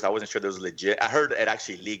trailer at first. I wasn't sure that it was legit. I heard it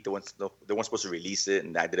actually leaked. They weren't supposed to release it,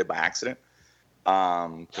 and I did it by accident.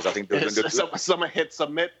 Because I think someone hit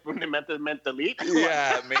submit when they meant to delete.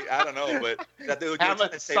 Yeah, I don't know, but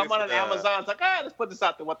someone on Amazon's like, let's put this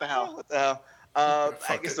out there. What the hell? What the hell?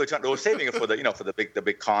 I guess they were saving it for the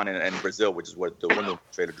big con in Brazil, which is where the Wonder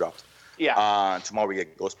trailer dropped. Yeah. Tomorrow we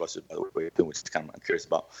get Ghostbusters, by the way, which is kind of I'm curious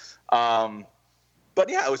about. But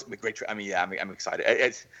yeah, it was a great. I'm excited.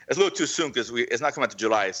 It's a little too soon because it's not coming out to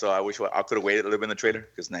July. So I wish I could have waited a little bit in the trailer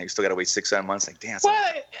because now you still got to wait 6-7 months. Like damn.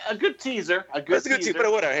 Well, a good teaser. That's a good teaser. But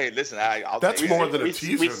whatever. Hey, listen. That's more than a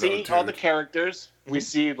teaser. We see all the characters. We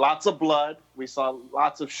see lots of blood. We saw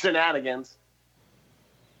lots of shenanigans.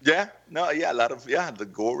 Yeah. No. Yeah. A lot of The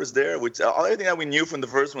gore was there. Which everything that we knew from the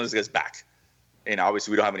first one is back. And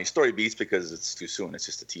obviously we don't have any story beats because it's too soon. It's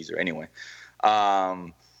just a teaser anyway.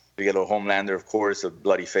 We get a little Homelander, of course, a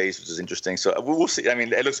bloody face, which is interesting. So we'll see. I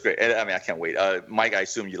mean, it looks great. I can't wait. Mike, I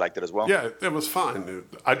assume you liked it as well? Yeah, it was fine.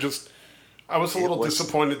 I was a little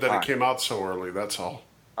disappointed that it came out so early. That's all.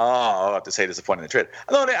 Oh, I'll have to say disappointing trade.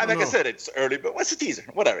 No, like I said, it's early, but what's a teaser?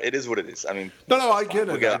 Whatever. It is what it is. I mean, No, I get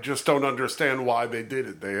it. I just don't understand why they did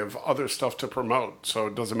it. They have other stuff to promote, so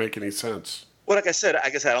it doesn't make any sense. Well, like I said, I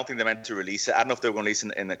don't think they meant to release it. I don't know if they were going to release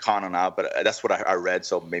it in the con or not, but that's what I read.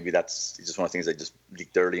 So maybe that's just one of the things they just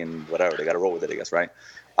leaked early and whatever. They got to roll with it, I guess, right?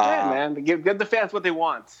 Yeah, man. Give the fans what they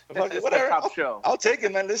want. It's whatever. the top show. I'll take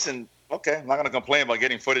it, man. Listen, okay, I'm not going to complain about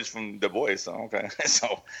getting footage from the boys. So okay,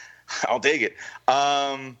 so I'll take it.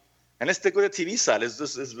 And let's stick with the TV side.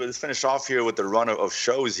 Let's finish off here with the run of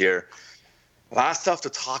shows here. A lot of stuff to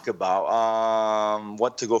talk about.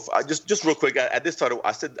 What to go for? Just real quick. I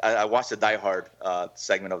watched the Die Hard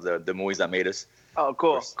segment of the movies that made us. Oh,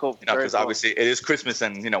 cool. Because obviously it is Christmas,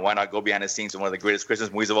 and why not go behind the scenes of one of the greatest Christmas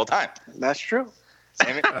movies of all time? That's true.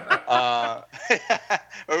 It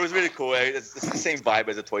was really cool. It's the same vibe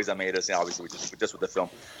as the Toys That Made Us. Obviously, just with the film.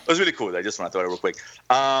 It was really cool. I just want to throw it real quick.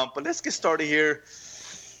 But let's get started here.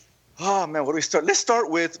 Oh, man, where do we start? Let's start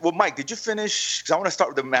with, Mike, did you finish? Because I want to start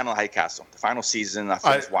with the Man on High Castle, the final season. I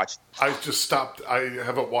finished watching. I just stopped. I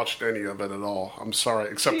haven't watched any of it at all. I'm sorry,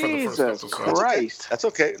 except for the first episode. Jesus Christ. That's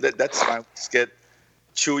okay. That's fine. Let's get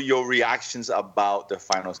to your reactions about the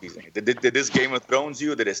final season. Did this Game of Thrones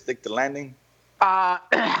you? Did it stick the landing? No,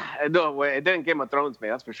 it didn't Game of Thrones me,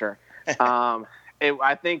 that's for sure.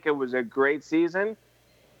 I think it was a great season.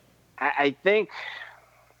 I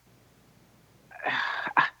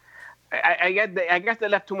guess they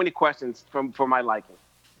left too many questions for my liking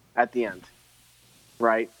at the end,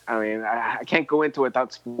 right? I mean, I can't go into it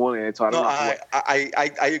without spoiling it. So I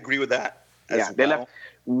agree with that. They left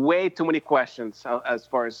way too many questions as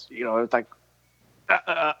far as it's like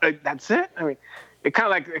that's it. I mean, it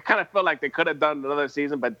kind of felt like they could have done another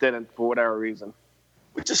season, but didn't for whatever reason.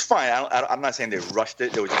 Which is fine. I'm not saying they rushed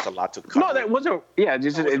it. There was just a lot to cover. No, that wasn't. Yeah,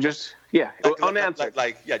 unanswered.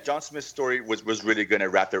 John Smith's story was really good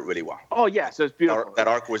and wrapped it really well. Oh yeah, so it's beautiful. That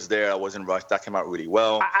arc was there. I wasn't rushed. That came out really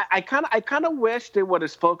well. I kind of wish they would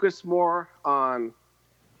have focused more on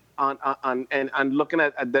looking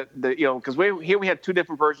at the because we had two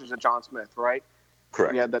different versions of John Smith, right?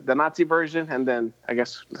 Correct. Yeah, the Nazi version, and then I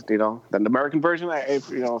guess then the American version. If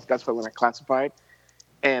that's what when I classified.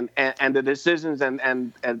 And the decisions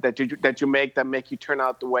and that you make that make you turn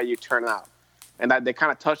out the way you turn out, and that they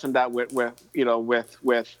kind of touched on that with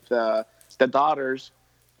the daughters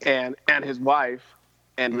and his wife,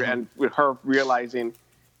 and with her realizing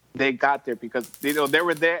they got there because they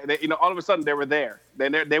were there. All of a sudden they were there.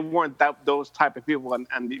 They weren't those type of people,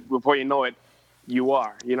 and before you know it, you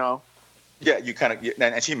are. Yeah, you kind of,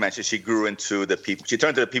 and she mentioned she grew into the people. She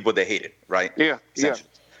turned to the people they hated, right? Yeah.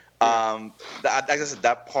 Like I said,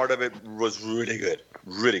 that part of it was really good,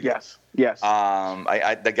 really good. Yes.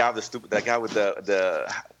 The guy with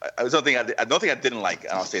the I don't think I didn't like,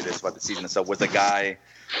 and I'll say this about the season itself, was the guy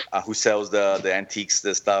who sells the antiques,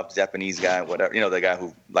 the stuff, Japanese guy, whatever. The guy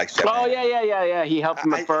who likes Japan. Oh yeah. He helped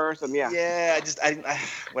him at first, and yeah. Yeah,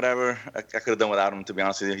 whatever. I could have done without him, to be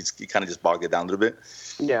honest with you. He kind of just bogged it down a little bit.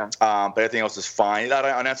 Yeah. But everything else is fine. A lot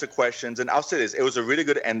of unanswered questions, and I'll say this: it was a really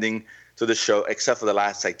good ending to the show, except for the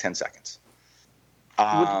last 10 seconds.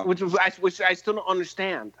 Which I still don't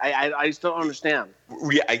understand. I still don't understand.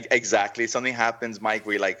 Yeah, exactly. Something happens, Mike,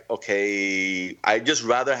 where you're like, okay, I just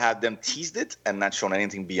rather have them teased it and not shown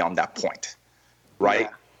anything beyond that point, right?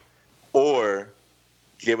 Yeah. Or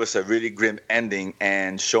give us a really grim ending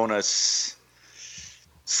and shown us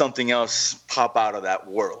something else pop out of that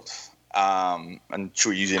world. And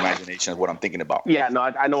true, use your imagination is what I'm thinking about. Yeah, no,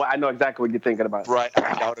 I know exactly what you're thinking about. Right. I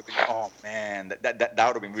mean, that would have been, oh man, that would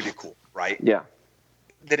have been really cool, right? Yeah.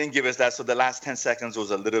 They didn't give us that, so the last 10 seconds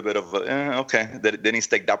was a little bit of okay. They didn't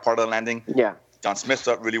stick that part of the landing. Yeah. John Smith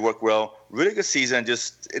stuff really worked well. Really good season.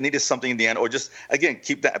 Just it needed something in the end, or just again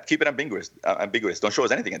keep it ambiguous. Don't show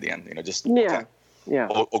us anything at the end. Yeah.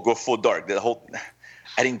 Or go full dark. The whole.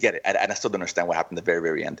 I didn't get it, and I still don't understand what happened at the very,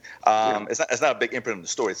 very end. It's not a big imprint on the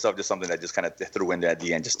story itself, just something that just kind of threw in there at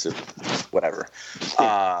the end, just to whatever,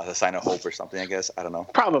 a sign of hope or something. I guess I don't know.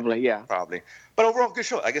 Probably, yeah. Probably, but overall, good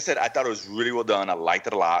show. Like I said, I thought it was really well done. I liked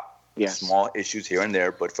it a lot. Yes. Small issues here and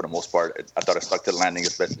there, but for the most part, I thought it stuck to the landing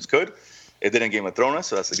as best as could. It didn't Game of Thrones,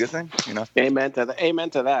 so that's a good thing. Amen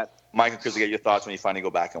to that. Michael, because get your thoughts when you finally go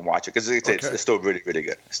back and watch it, because it's still really, really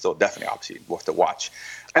good. It's still definitely, obviously, worth to watch.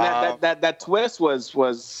 And that twist was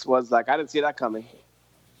like, I didn't see that coming.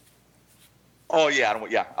 Oh yeah,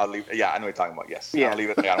 I'll leave. Yeah, I know what you're talking about. Yes, yeah. I'll leave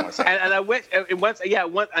it. I don't want to say. And I wish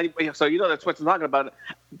so that's what I'm talking about. At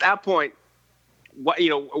that point,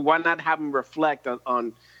 why not have him reflect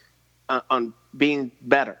on being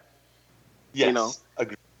better? Yes,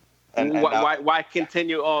 agree. Why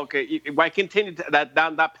continue? Why continue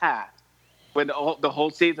down that path? when the whole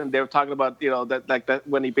season they were talking about that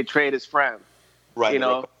when he betrayed his friend. Right. And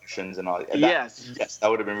all. Yes, that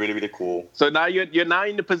would have been really, really cool. So now you're now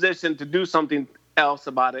in the position to do something else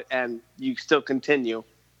about it, and you still continue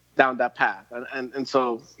down that path, and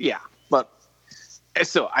so yeah. But I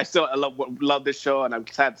still love this show, and I'm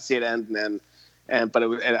excited to see it end. But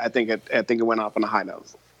I think it went off on a high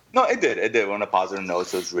note. No, it did. It did on a positive note,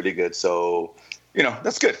 so it's really good. So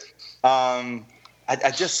that's good.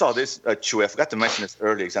 I just saw this, Chewy. I forgot to mention this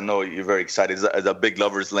earlier because I know you're very excited. It's a big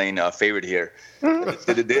Lover's Lane favorite here.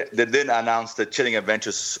 They didn't announce the Chilling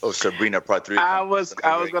Adventures of Sabrina Part 3. I was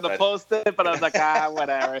going to post it, but I was like,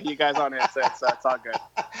 whatever. You guys on it, so it's all good.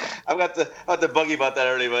 I got to bug you about that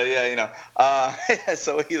earlier, but yeah,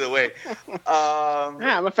 so either way.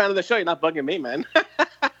 I'm a fan of the show. You're not bugging me, man.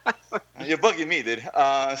 You're bugging me, dude.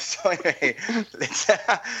 So anyway,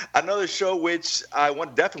 another show which I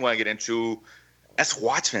definitely want to get into. That's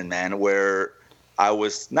Watchmen, man, where I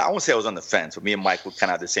won't say I was on the fence, but me and Mike would kind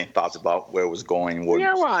of have the same thoughts about where it was going. We're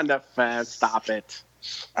on the fence. Stop it.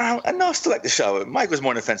 I know I still like the show. Mike was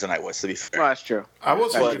more on the fence than I was, to be fair. Well, that's true. I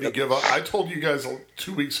wasn't going to give up. I told you guys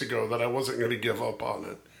 2 weeks ago that I wasn't going to give up on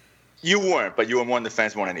it. You weren't, but you were more on the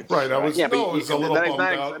fence more than anybody. Right, I was a little bummed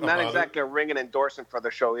out. Not exactly a ringing endorsement for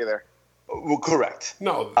the show either. Well, correct.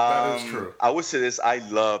 No, that is true. I would say this. I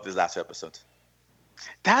love this last episode.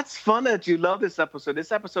 That's fun that you love this episode.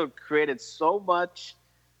 This episode created so much.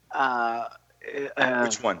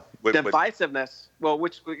 Which one? Divisiveness. Well,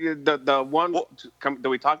 the one? Well, do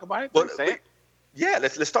we talk about it? Say it? Yeah,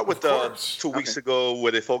 let's start with 2 weeks ago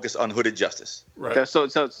where they focused on Hooded Justice. Right. Okay, so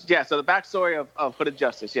the backstory of Hooded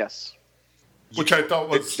Justice, yes. Which I thought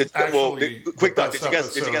was quick thought.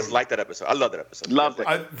 Did you guys like that episode? I love that episode. Loved it.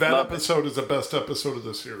 That episode is the best episode of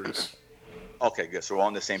the series. Okay, good. So we're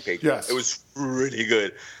on the same page. Yes. It was really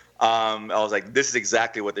good. I was like, this is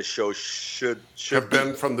exactly what the show should have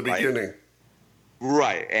been from the beginning.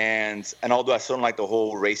 Right. And although I still don't like the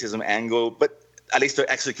whole racism angle, but at least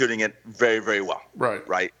they're executing it very, very well. Right.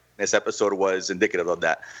 Right. This episode was indicative of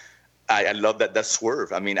that. I love that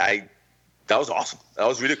swerve. I mean, that was awesome. That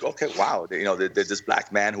was really cool. Okay, wow. There's this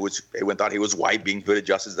black man everyone thought he was white being Hooded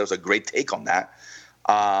Justice. That was a great take on that.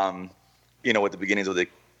 With the beginnings of the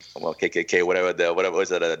KKK, whatever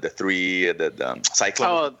was it? The three, the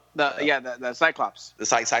Cyclops. Oh, the Cyclops. The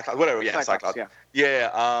Cyclops, whatever. Yeah, Cyclops.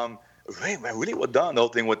 Yeah. Really well done. The whole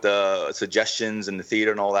thing with the suggestions in the theater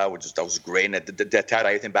and all that was great. And that tied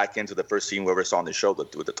everything back into the first scene we ever saw on the show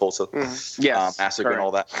with the Tulsa massacre correct. And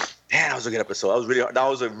all that. Man, that was a good episode. That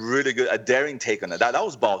was a really good, a daring take on that. That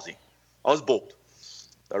was ballsy. That was bold.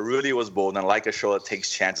 That really was bold, and I like a show that takes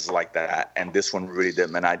chances like that. And this one really did,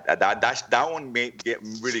 man. That one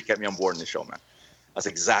really kept me on board in the show, man. That's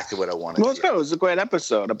exactly what I wanted. Well, it was a great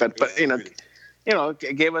episode, but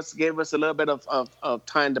it gave us a little bit of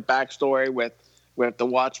time to backstory with the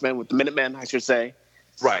Watchmen, with the Minutemen, I should say.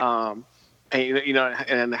 Right.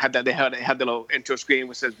 And had the little intro screen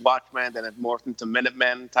which says Watchmen, then it morphed into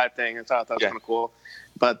Minutemen type thing, and so I thought that was kind of cool.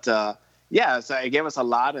 But so it gave us a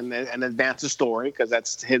lot and advanced the story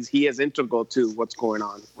because he is integral to what's going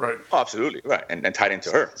on. Right. Oh, absolutely. Right. And tied into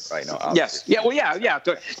her. Right. No, yes. Yeah. Well, yeah.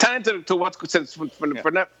 Tied into what's since from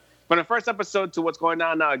the first episode to what's going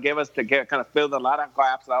on now, it gave us to kind of fill a lot of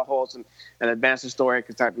gaps, a lot of holes, and advance the story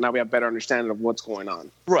because now we have a better understanding of what's going on.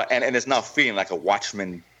 Right. And it's now feeling like a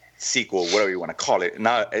Watchmen sequel, whatever you want to call it.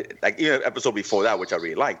 Now, like even episode before that, which I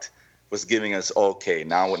really liked, was giving us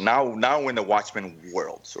now we're in the Watchmen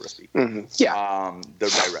world, so to speak. Mm-hmm. Yeah. They're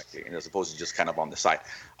directly, and as opposed to just kind of on the side.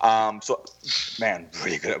 So, man,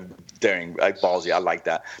 really good, daring, like ballsy. I like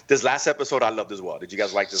that. This last episode, I loved as well. Did you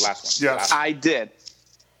guys like this last one? Yes, I did.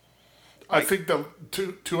 I think the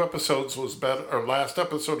two episodes was better, or last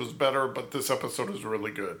episode was better, but this episode is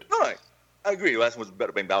really good. All right. I agree. Last one was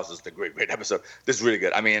better. That was just a great episode. This is really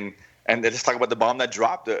good. I mean, and let's talk about the bomb that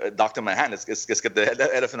dropped. Dr. Manhattan. Let's get the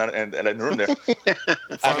elephant in the room there.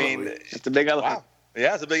 I mean, it's a big elephant. Wow.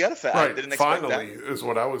 Yeah, it's a big elephant. Right. I didn't expect Finally, is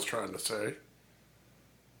what I was trying to say.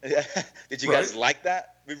 Did you guys like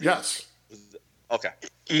that? Yes. Okay.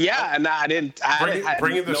 Yeah, and I didn't.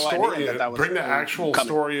 Bringing the story in, bring the actual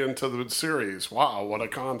story into the series. Wow, what a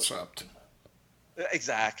concept!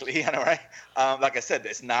 Exactly, I know, right? Like I said,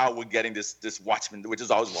 we're getting this Watchmen, which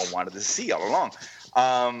is always what I wanted to see all along.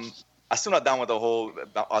 I'm still not down with the whole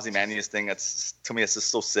Ozymandias thing. To me, it's just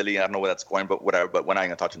so silly. I don't know where that's going, but whatever. But we're not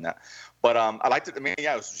even touching that. But I liked it. I mean,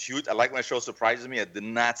 yeah, it was huge. I like when a show surprises me. I did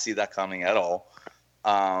not see that coming at all.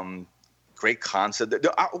 Great concept.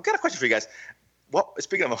 I've got a question for you guys. Well,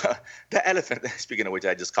 speaking of the elephant, speaking of which,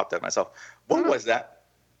 I just caught that myself. What was that?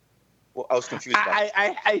 Well, I was confused.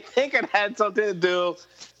 I think it had something to do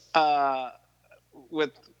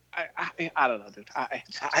I don't know, dude. I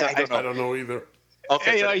don't know. I don't know either.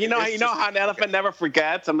 Okay, you know how an elephant never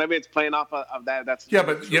forgets, and maybe it's playing off of that. That's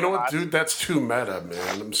but you know what, dude? That's too meta,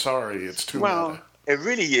 man. I'm sorry, it's too meta. It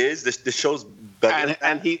really is. The show's better.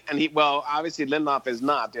 And he. Well, obviously Lindelof is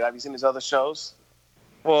not, dude. Have you seen his other shows?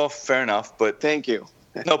 Well, fair enough, but thank you.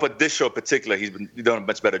 No, but this show in particular, he's done a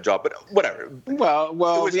much better job. But whatever. Well,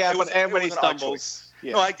 but everybody stumbles.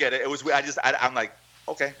 Yeah. No, I get it. It was. I'm like,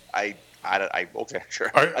 okay, okay,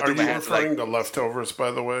 sure. Are you referring to Leftovers,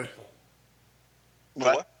 by the way?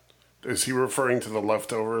 What? Is he referring to the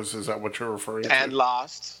Leftovers? Is that what you're referring to? And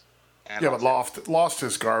Lost. But Lost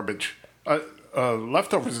is garbage.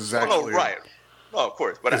 Leftovers is actually right. No, of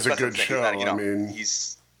course, but it's a good show. I mean,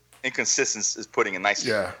 he's inconsistent is putting it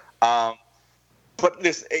nicely. Yeah. But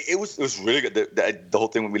listen, it was really good. The whole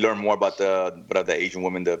thing when we learn more about the Asian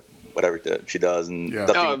woman, she does, and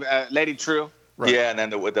Lady True. Right. Yeah, and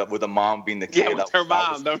then with the mom being the kid. Yeah, with her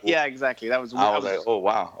mom. Cool. Yeah, exactly. That was. I was like, oh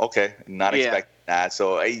wow, okay, not expecting that.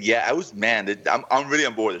 So I was I'm really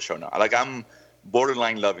on board with the show now. Like I'm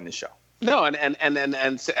borderline loving the show. No,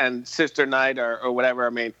 and Sister Night or whatever. I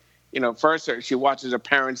mean, first she watches her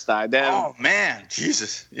parents die. Then oh man,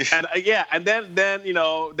 Jesus. And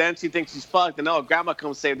then she thinks she's fucked, and grandma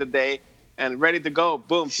comes save the day, and ready to go.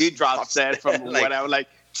 Boom, she drops dead from whatever. Like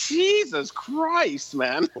Jesus Christ,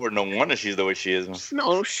 man. Or no wonder she's the way she is.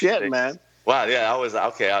 No shit, man. Wow, yeah, I was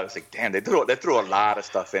like, damn, they threw a lot of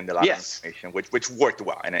stuff in, a lot of information, which worked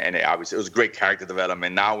well, and obviously it was great character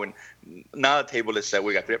development. Now the table is set,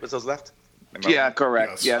 we got 3 episodes left. Remember? Yeah,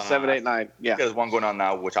 correct. Yes. Yeah, 7, 8, 9. Yeah, there's one going on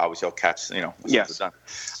now, which obviously I'll catch. Yes. Done.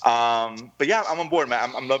 But yeah, I'm on board,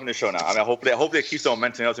 man. I'm loving the show now. I mean, hopefully it keeps on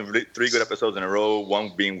momentum. Some 3 good episodes in a row.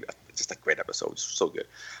 One being just a great episode, it's so good.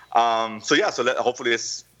 Hopefully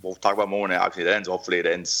we'll talk about more when obviously it ends. Hopefully it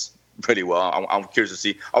ends pretty well. I'm curious to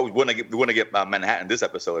see. Oh, we want to get Manhattan this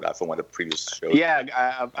episode from one of the previous shows. Yeah,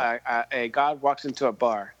 a god walks into a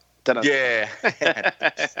bar. Ta-da. Yeah.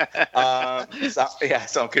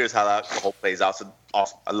 So I'm curious how that whole plays out. So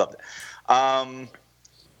awesome. I loved it.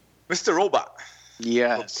 Mr. Robot.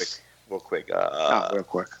 Yes. Real quick. Real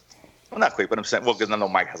quick. Well, not quick, but I'm saying, because I know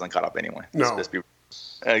Mike hasn't caught up anyway. No.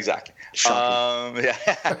 Exactly. Good.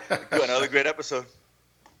 Another great episode.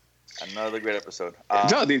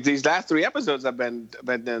 No, these last 3 episodes have been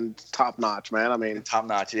top notch, man. I mean, top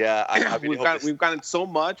notch. Yeah, we've gotten so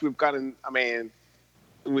much. We've gotten. I mean,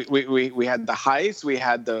 we had the heist, we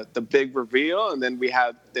had the big reveal, and then we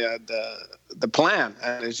had the plan,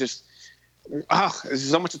 and it's just there's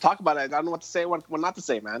so much to talk about. I don't know what to say, what not to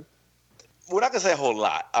say, man. We're not gonna say a whole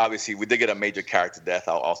lot. Obviously, we did get a major character death.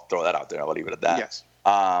 I'll throw that out there. I'll leave it at that. Yes.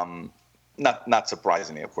 Not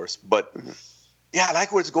surprisingly, of course, but. Mm-hmm. Yeah, I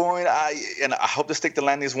like where it's going. I hope the stick the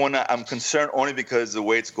landing is one. I'm concerned only because the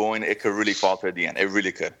way it's going, it could really falter at the end. It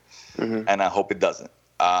really could, and I hope it doesn't.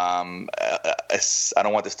 I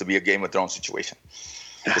don't want this to be a Game of Thrones situation.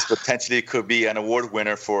 This potentially could be an award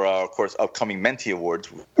winner for, of course, upcoming Mentee Awards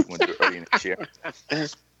early next year.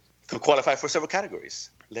 Could qualify for several categories.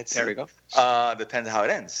 Let's see. There we go. Depends on how it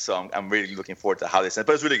ends. So I'm really looking forward to how this ends.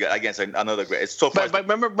 But it's really good. Again, it's another great. It's so far. But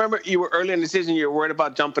remember, you were early in the season. You were worried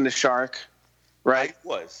about jumping the shark. Right. I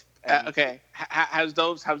was. Okay. Has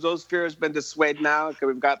those fears been dissuaded now? Because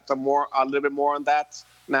we've got a little bit more on that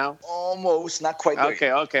now. Almost, not quite. There. Okay.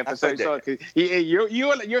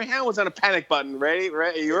 Your hand was on a panic button, right?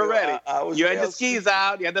 You were ready. You had the skis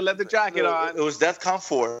out. You had the leather jacket on. It was DEFCON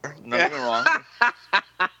 4. Not even wrong.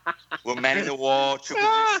 We're manning the wall. Triple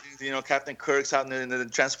Dixie, Captain Kirk's out in the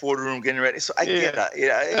transporter room getting ready. So I get that.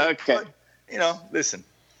 Yeah. Okay. But, listen,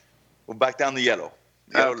 we're back down to yellow.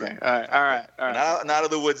 Okay. All right. Not out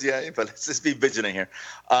of the woods yet, but let's just be vigilant here.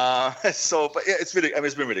 But it's really,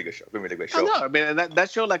 it's been a really good show. Been a really great show. I mean,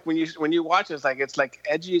 that show, like when you watch it, it's like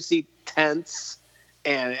edgy, you see tense,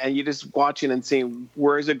 and you're just watching and seeing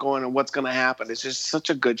where is it going and what's going to happen. It's just such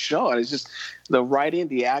a good show. And it's just the writing,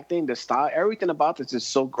 the acting, the style, everything about this is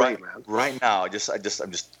so great, man. Right now, I'm just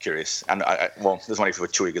curious. This is only for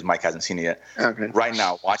Chewy because Mike hasn't seen it yet. Okay. Right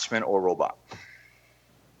now, Watchmen or Robot?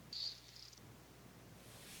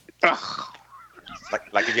 Ugh.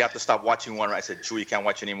 Like if you have to stop watching one, right? I said, Chewy, you can't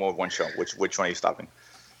watch any more of one show. Which one are you stopping?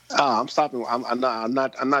 I'm stopping. I'm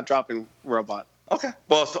not dropping Robot. Okay.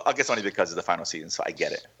 Well, so I guess only because of the final season, so I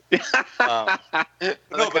get it. But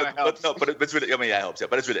it's really. I mean, yeah, it helps. Yeah,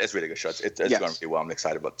 but it's really good show. It's going really well. I'm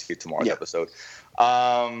excited about tomorrow's episode.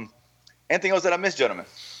 Anything else that I missed, gentlemen?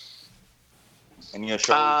 Any other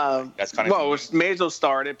shows? That's kind of. Well, Maisel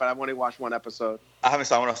started, but I've only watched one episode. I haven't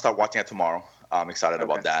started. I want to start watching it tomorrow. I'm excited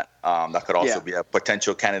about that. That could also be a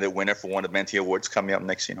potential candidate winner for one of the Menti Awards coming up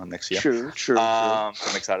next year. True. So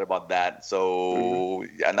I'm excited about that. So,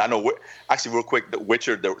 and I know, actually, real quick, The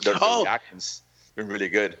Witcher, the reactions been really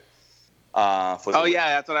good. That's what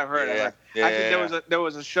I've heard. There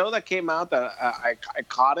was a show that came out that I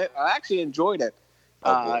caught it. I actually enjoyed it.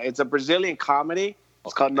 It's a Brazilian comedy.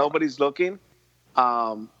 It's called Nobody's Looking.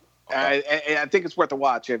 I think it's worth a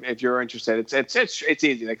watch if you're interested. It's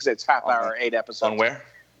easy. Like I said, it's half hour, 8 episodes. On where?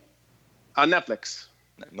 On Netflix.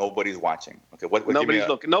 Nobody's watching. Okay, Nobody's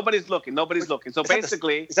looking. Nobody's looking. So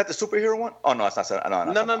basically, is that the superhero one? Oh no, it's not.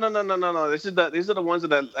 No. These are the ones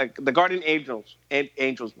that are like the Guardian Angels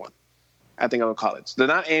one. I think I would call it. They're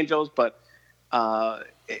not angels, but so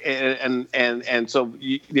it's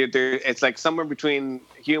like somewhere between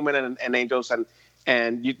human and angels,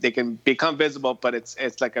 and they can become visible, but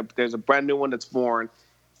it's like there's a brand new one that's born,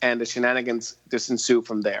 and the shenanigans just ensue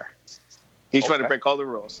from there. He's trying to break all the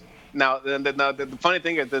rules. Now, the funny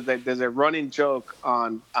thing is that there's a running joke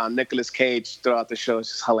on Nicolas Cage throughout the show. It's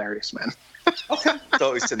just hilarious, man. Okay.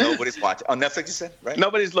 So it's Nobody's watching on Netflix. You said, right?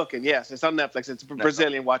 Nobody's looking. Yes, it's on Netflix. It's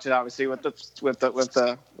Brazilian. Watch it, obviously, with the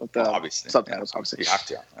subtitles. Obviously, you have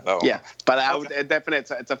to. Yeah, but I would definitely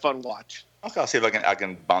it's a fun watch. Okay, I'll see if I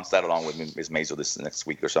can bounce that along with Ms. Maisel this next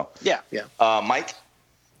week or so. Yeah. Mike,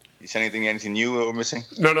 you said anything new or missing?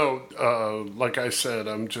 No. Like I said,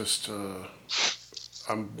 I'm just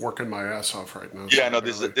I'm working my ass off right now. Yeah, no.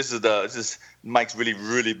 This is Mike's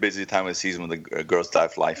really busy time of the season with the Girls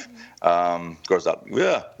Life.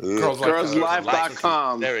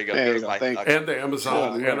 Girlslife.com. There we go. And the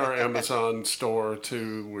Amazon and our Amazon store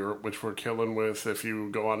too, which we're killing with. If you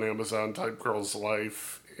go on Amazon, type Girls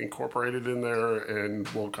Life Incorporated in there, and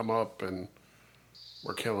we'll come up, and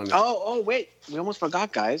we're killing it. Oh, wait, we almost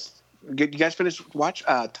forgot, guys. You guys finished watch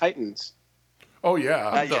Titans? Oh yeah,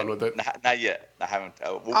 I'm done with it. Not yet. I haven't.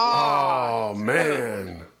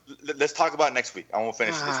 Man. Let's talk about it next week. I won't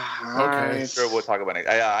finish this. Okay. Sure, we'll talk about it.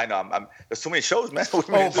 I know. There's too many shows, man.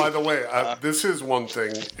 By the way, this is one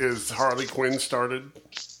thing. Is Harley Quinn started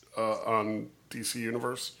on DC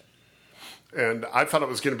Universe, and I thought it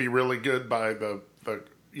was going to be really good by the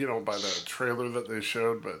trailer that they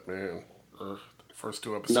showed, but man, the first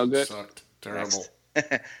 2 episodes sucked. Terrible.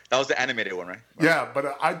 That was the animated one, right? Yeah,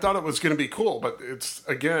 but I thought it was going to be cool, but it's,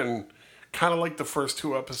 again, kind of like the first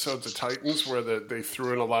 2 episodes of Titans, where they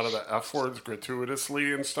threw in a lot of the F words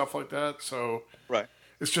gratuitously and stuff like that. So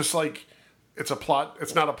it's just like it's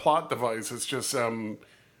not a plot device. It's just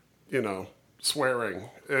swearing,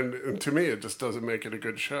 and to me, it just doesn't make it a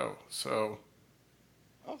good show. So.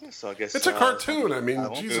 Okay, so I guess it's a cartoon. I mean,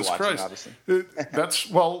 Jesus Christ.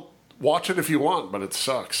 Watch it if you want, but it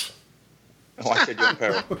sucks. Watch it, Joe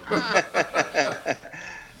Perro.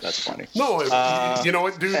 That's funny. No, you know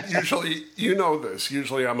what, dude? Usually, you know this.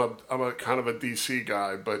 Usually, I'm a kind of a DC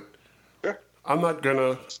guy, but I'm not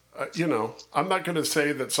gonna, I'm not gonna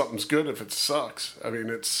say that something's good if it sucks. I mean,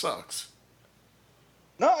 it sucks.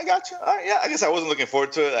 No, I got you. I guess I wasn't looking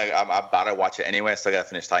forward to it. I'm about to watch it anyway. I still got to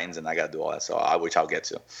finish Titans, and I got to do all that. So which I'll get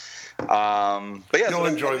to. But yeah, you'll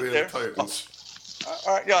enjoy the Titans.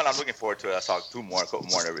 All right, and I'm looking forward to it. I saw a couple more of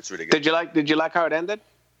it. It's really good. Did you like how it ended?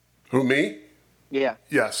 Who, me? Yeah.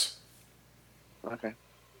 Yes. Okay.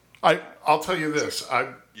 I'll tell you this.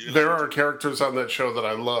 There are characters on that show that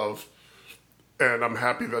I love, and I'm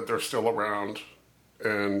happy that they're still around.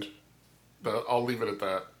 And I'll leave it at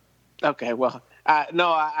that. Okay. Well.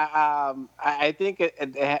 I think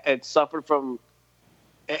it suffered from.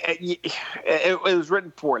 It was written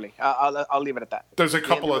poorly. I'll leave it at that. There's a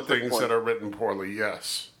couple of things that are written poorly.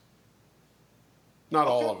 Yes. Not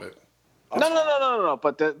all of it. No.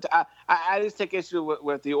 But I just take issue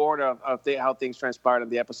with the order of how things transpired in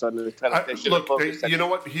the episode. And you know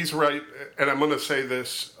what? He's right, and I'm going to say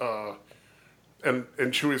this, and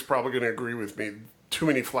Chewy's probably going to agree with me. Too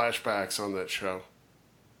many flashbacks on that show.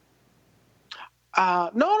 No,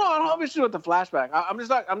 I don't have issue with the flashback. I'm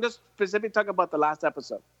just specifically talking about the last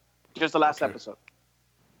episode, just the last episode.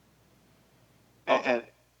 And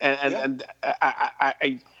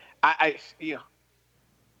I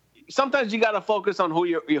sometimes you got to focus on who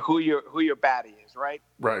your baddie is, right?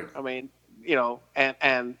 Right. I mean,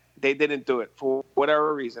 and they didn't do it for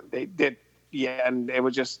whatever reason. They did, and it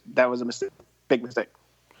was that was a mistake, big mistake.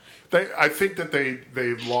 I think that they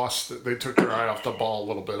took their eye off the ball a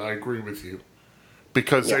little bit. I agree with you.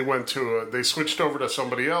 Because they they switched over to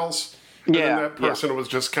somebody else, and then that person was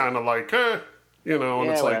just kind of like, and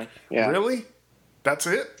it's like, really? That's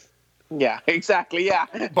it? Yeah, exactly, yeah.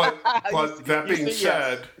 But that being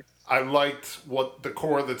said, I liked what the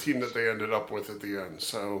core of the team that they ended up with at the end.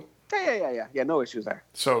 So yeah, no issues there.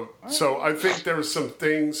 So I think there's some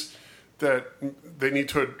things that they need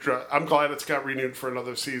to address. I'm glad it's got renewed for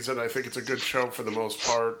another season. I think it's a good show for the most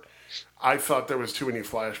part. I thought there was too many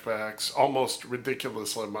flashbacks, almost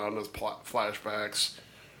ridiculous amount of flashbacks.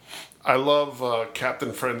 I love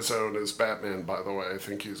Captain Friendzone as Batman, by the way. I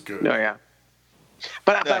think he's good. No, yeah.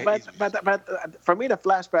 But for me, the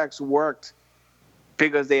flashbacks worked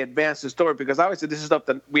because they advanced the story. Because obviously, this is stuff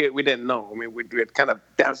that we didn't know. I mean, we had kind of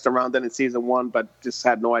danced around it in season 1, but just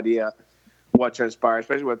had no idea what transpired,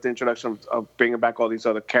 especially with the introduction of bringing back all these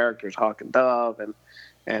other characters, Hawk and Dove, and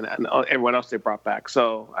everyone else they brought back.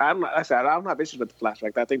 So I don't have issues with the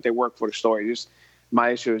flashback. I think they work for the story. Just my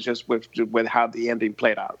issue is just with how the ending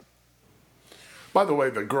played out. By the way,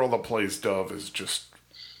 the girl that plays Dove is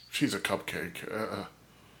she's a cupcake.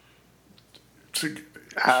 She's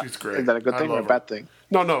great. Is that a good thing or a bad thing?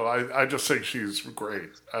 No, I just think she's great.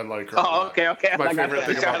 I like her. Oh, okay. My favorite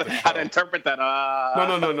thing about the show. How to interpret that?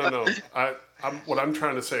 No. What I'm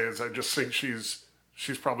trying to say is I just think she's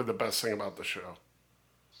probably the best thing about the show.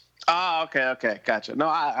 Oh, okay, gotcha. No,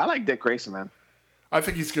 I like Dick Grayson, man. I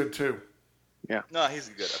think he's good too. Yeah. No, he's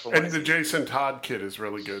good. And the Jason Todd kid is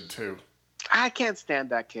really good too. I can't stand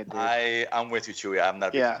that kid, dude. I'm with you, Chewy. I'm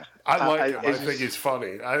not. Yeah. I like him. I think he's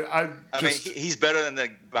funny. I mean, he's better than the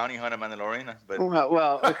bounty hunter Mandalorian, but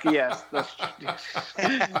well, yes.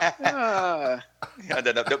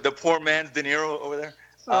 The poor man's De Niro over there.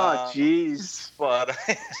 Oh, jeez. But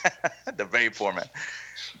the very poor man.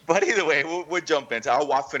 But either way, we'll jump into.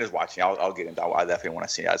 I'll finish watching. I'll get into. I definitely want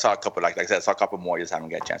to see it. I saw a couple, like I said, I saw a couple more. Just haven't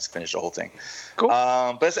got a chance to finish the whole thing. Cool.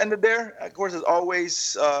 But let's end it there. Of course, as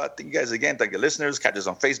always, thank you guys again. Thank the listeners. Catch us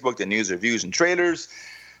on Facebook, the news, reviews, and trailers.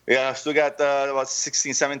 Yeah, still got about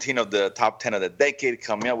 16, 17 of the top 10 of the decade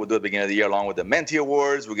coming up. We'll do it at the beginning of the year along with the Menti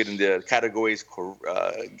Awards. We're getting the categories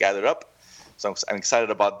gathered up. So I'm excited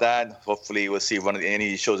about that. Hopefully, we'll see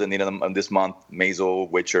any shows that need them this month. Maisel,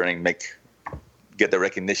 Witcher, and get the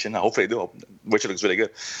recognition. Hopefully, they do. Witcher looks really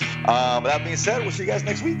good. But that being said, we'll see you guys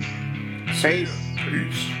next week. Peace.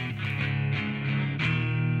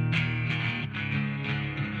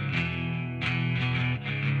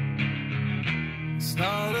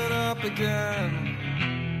 Started up again.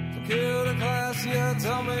 Computer class, yeah,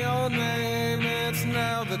 tell me your name. It's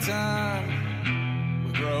now the time.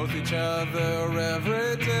 We grow with each other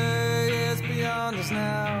every day. It's beyond us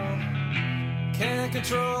now. Can't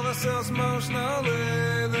control ourselves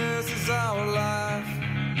emotionally. This is our life.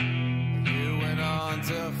 You went on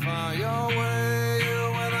to find your way.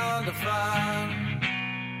 You went on to find.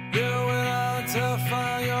 You went on to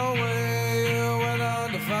find your way. You went on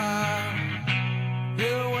to find.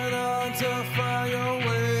 You went on to find your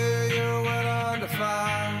way. You went on to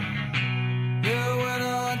find. You went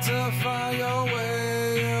on to find your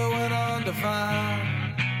way. You went on to find.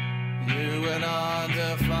 You went on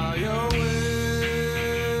to find your way.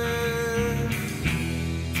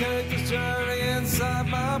 Take this journey inside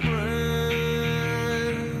my brain.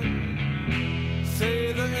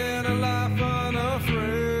 See the inner life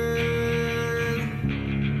unafraid.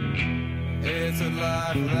 It's a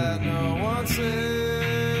life that no one sees.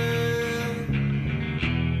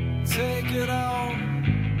 Take it on.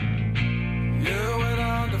 You went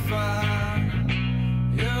on to find.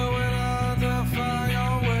 You went on to find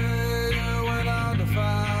your way. You went on to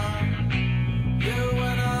find. You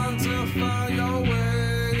went on to find your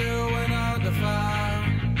way. You went on to find.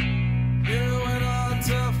 You went on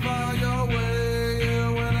to find your way.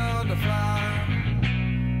 You went on to find.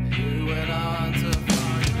 You went on to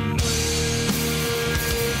find your way.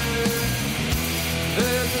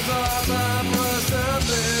 This is all that must have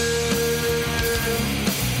been.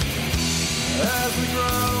 As we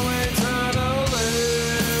grow eternally,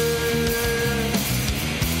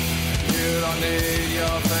 you don't need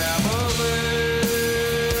your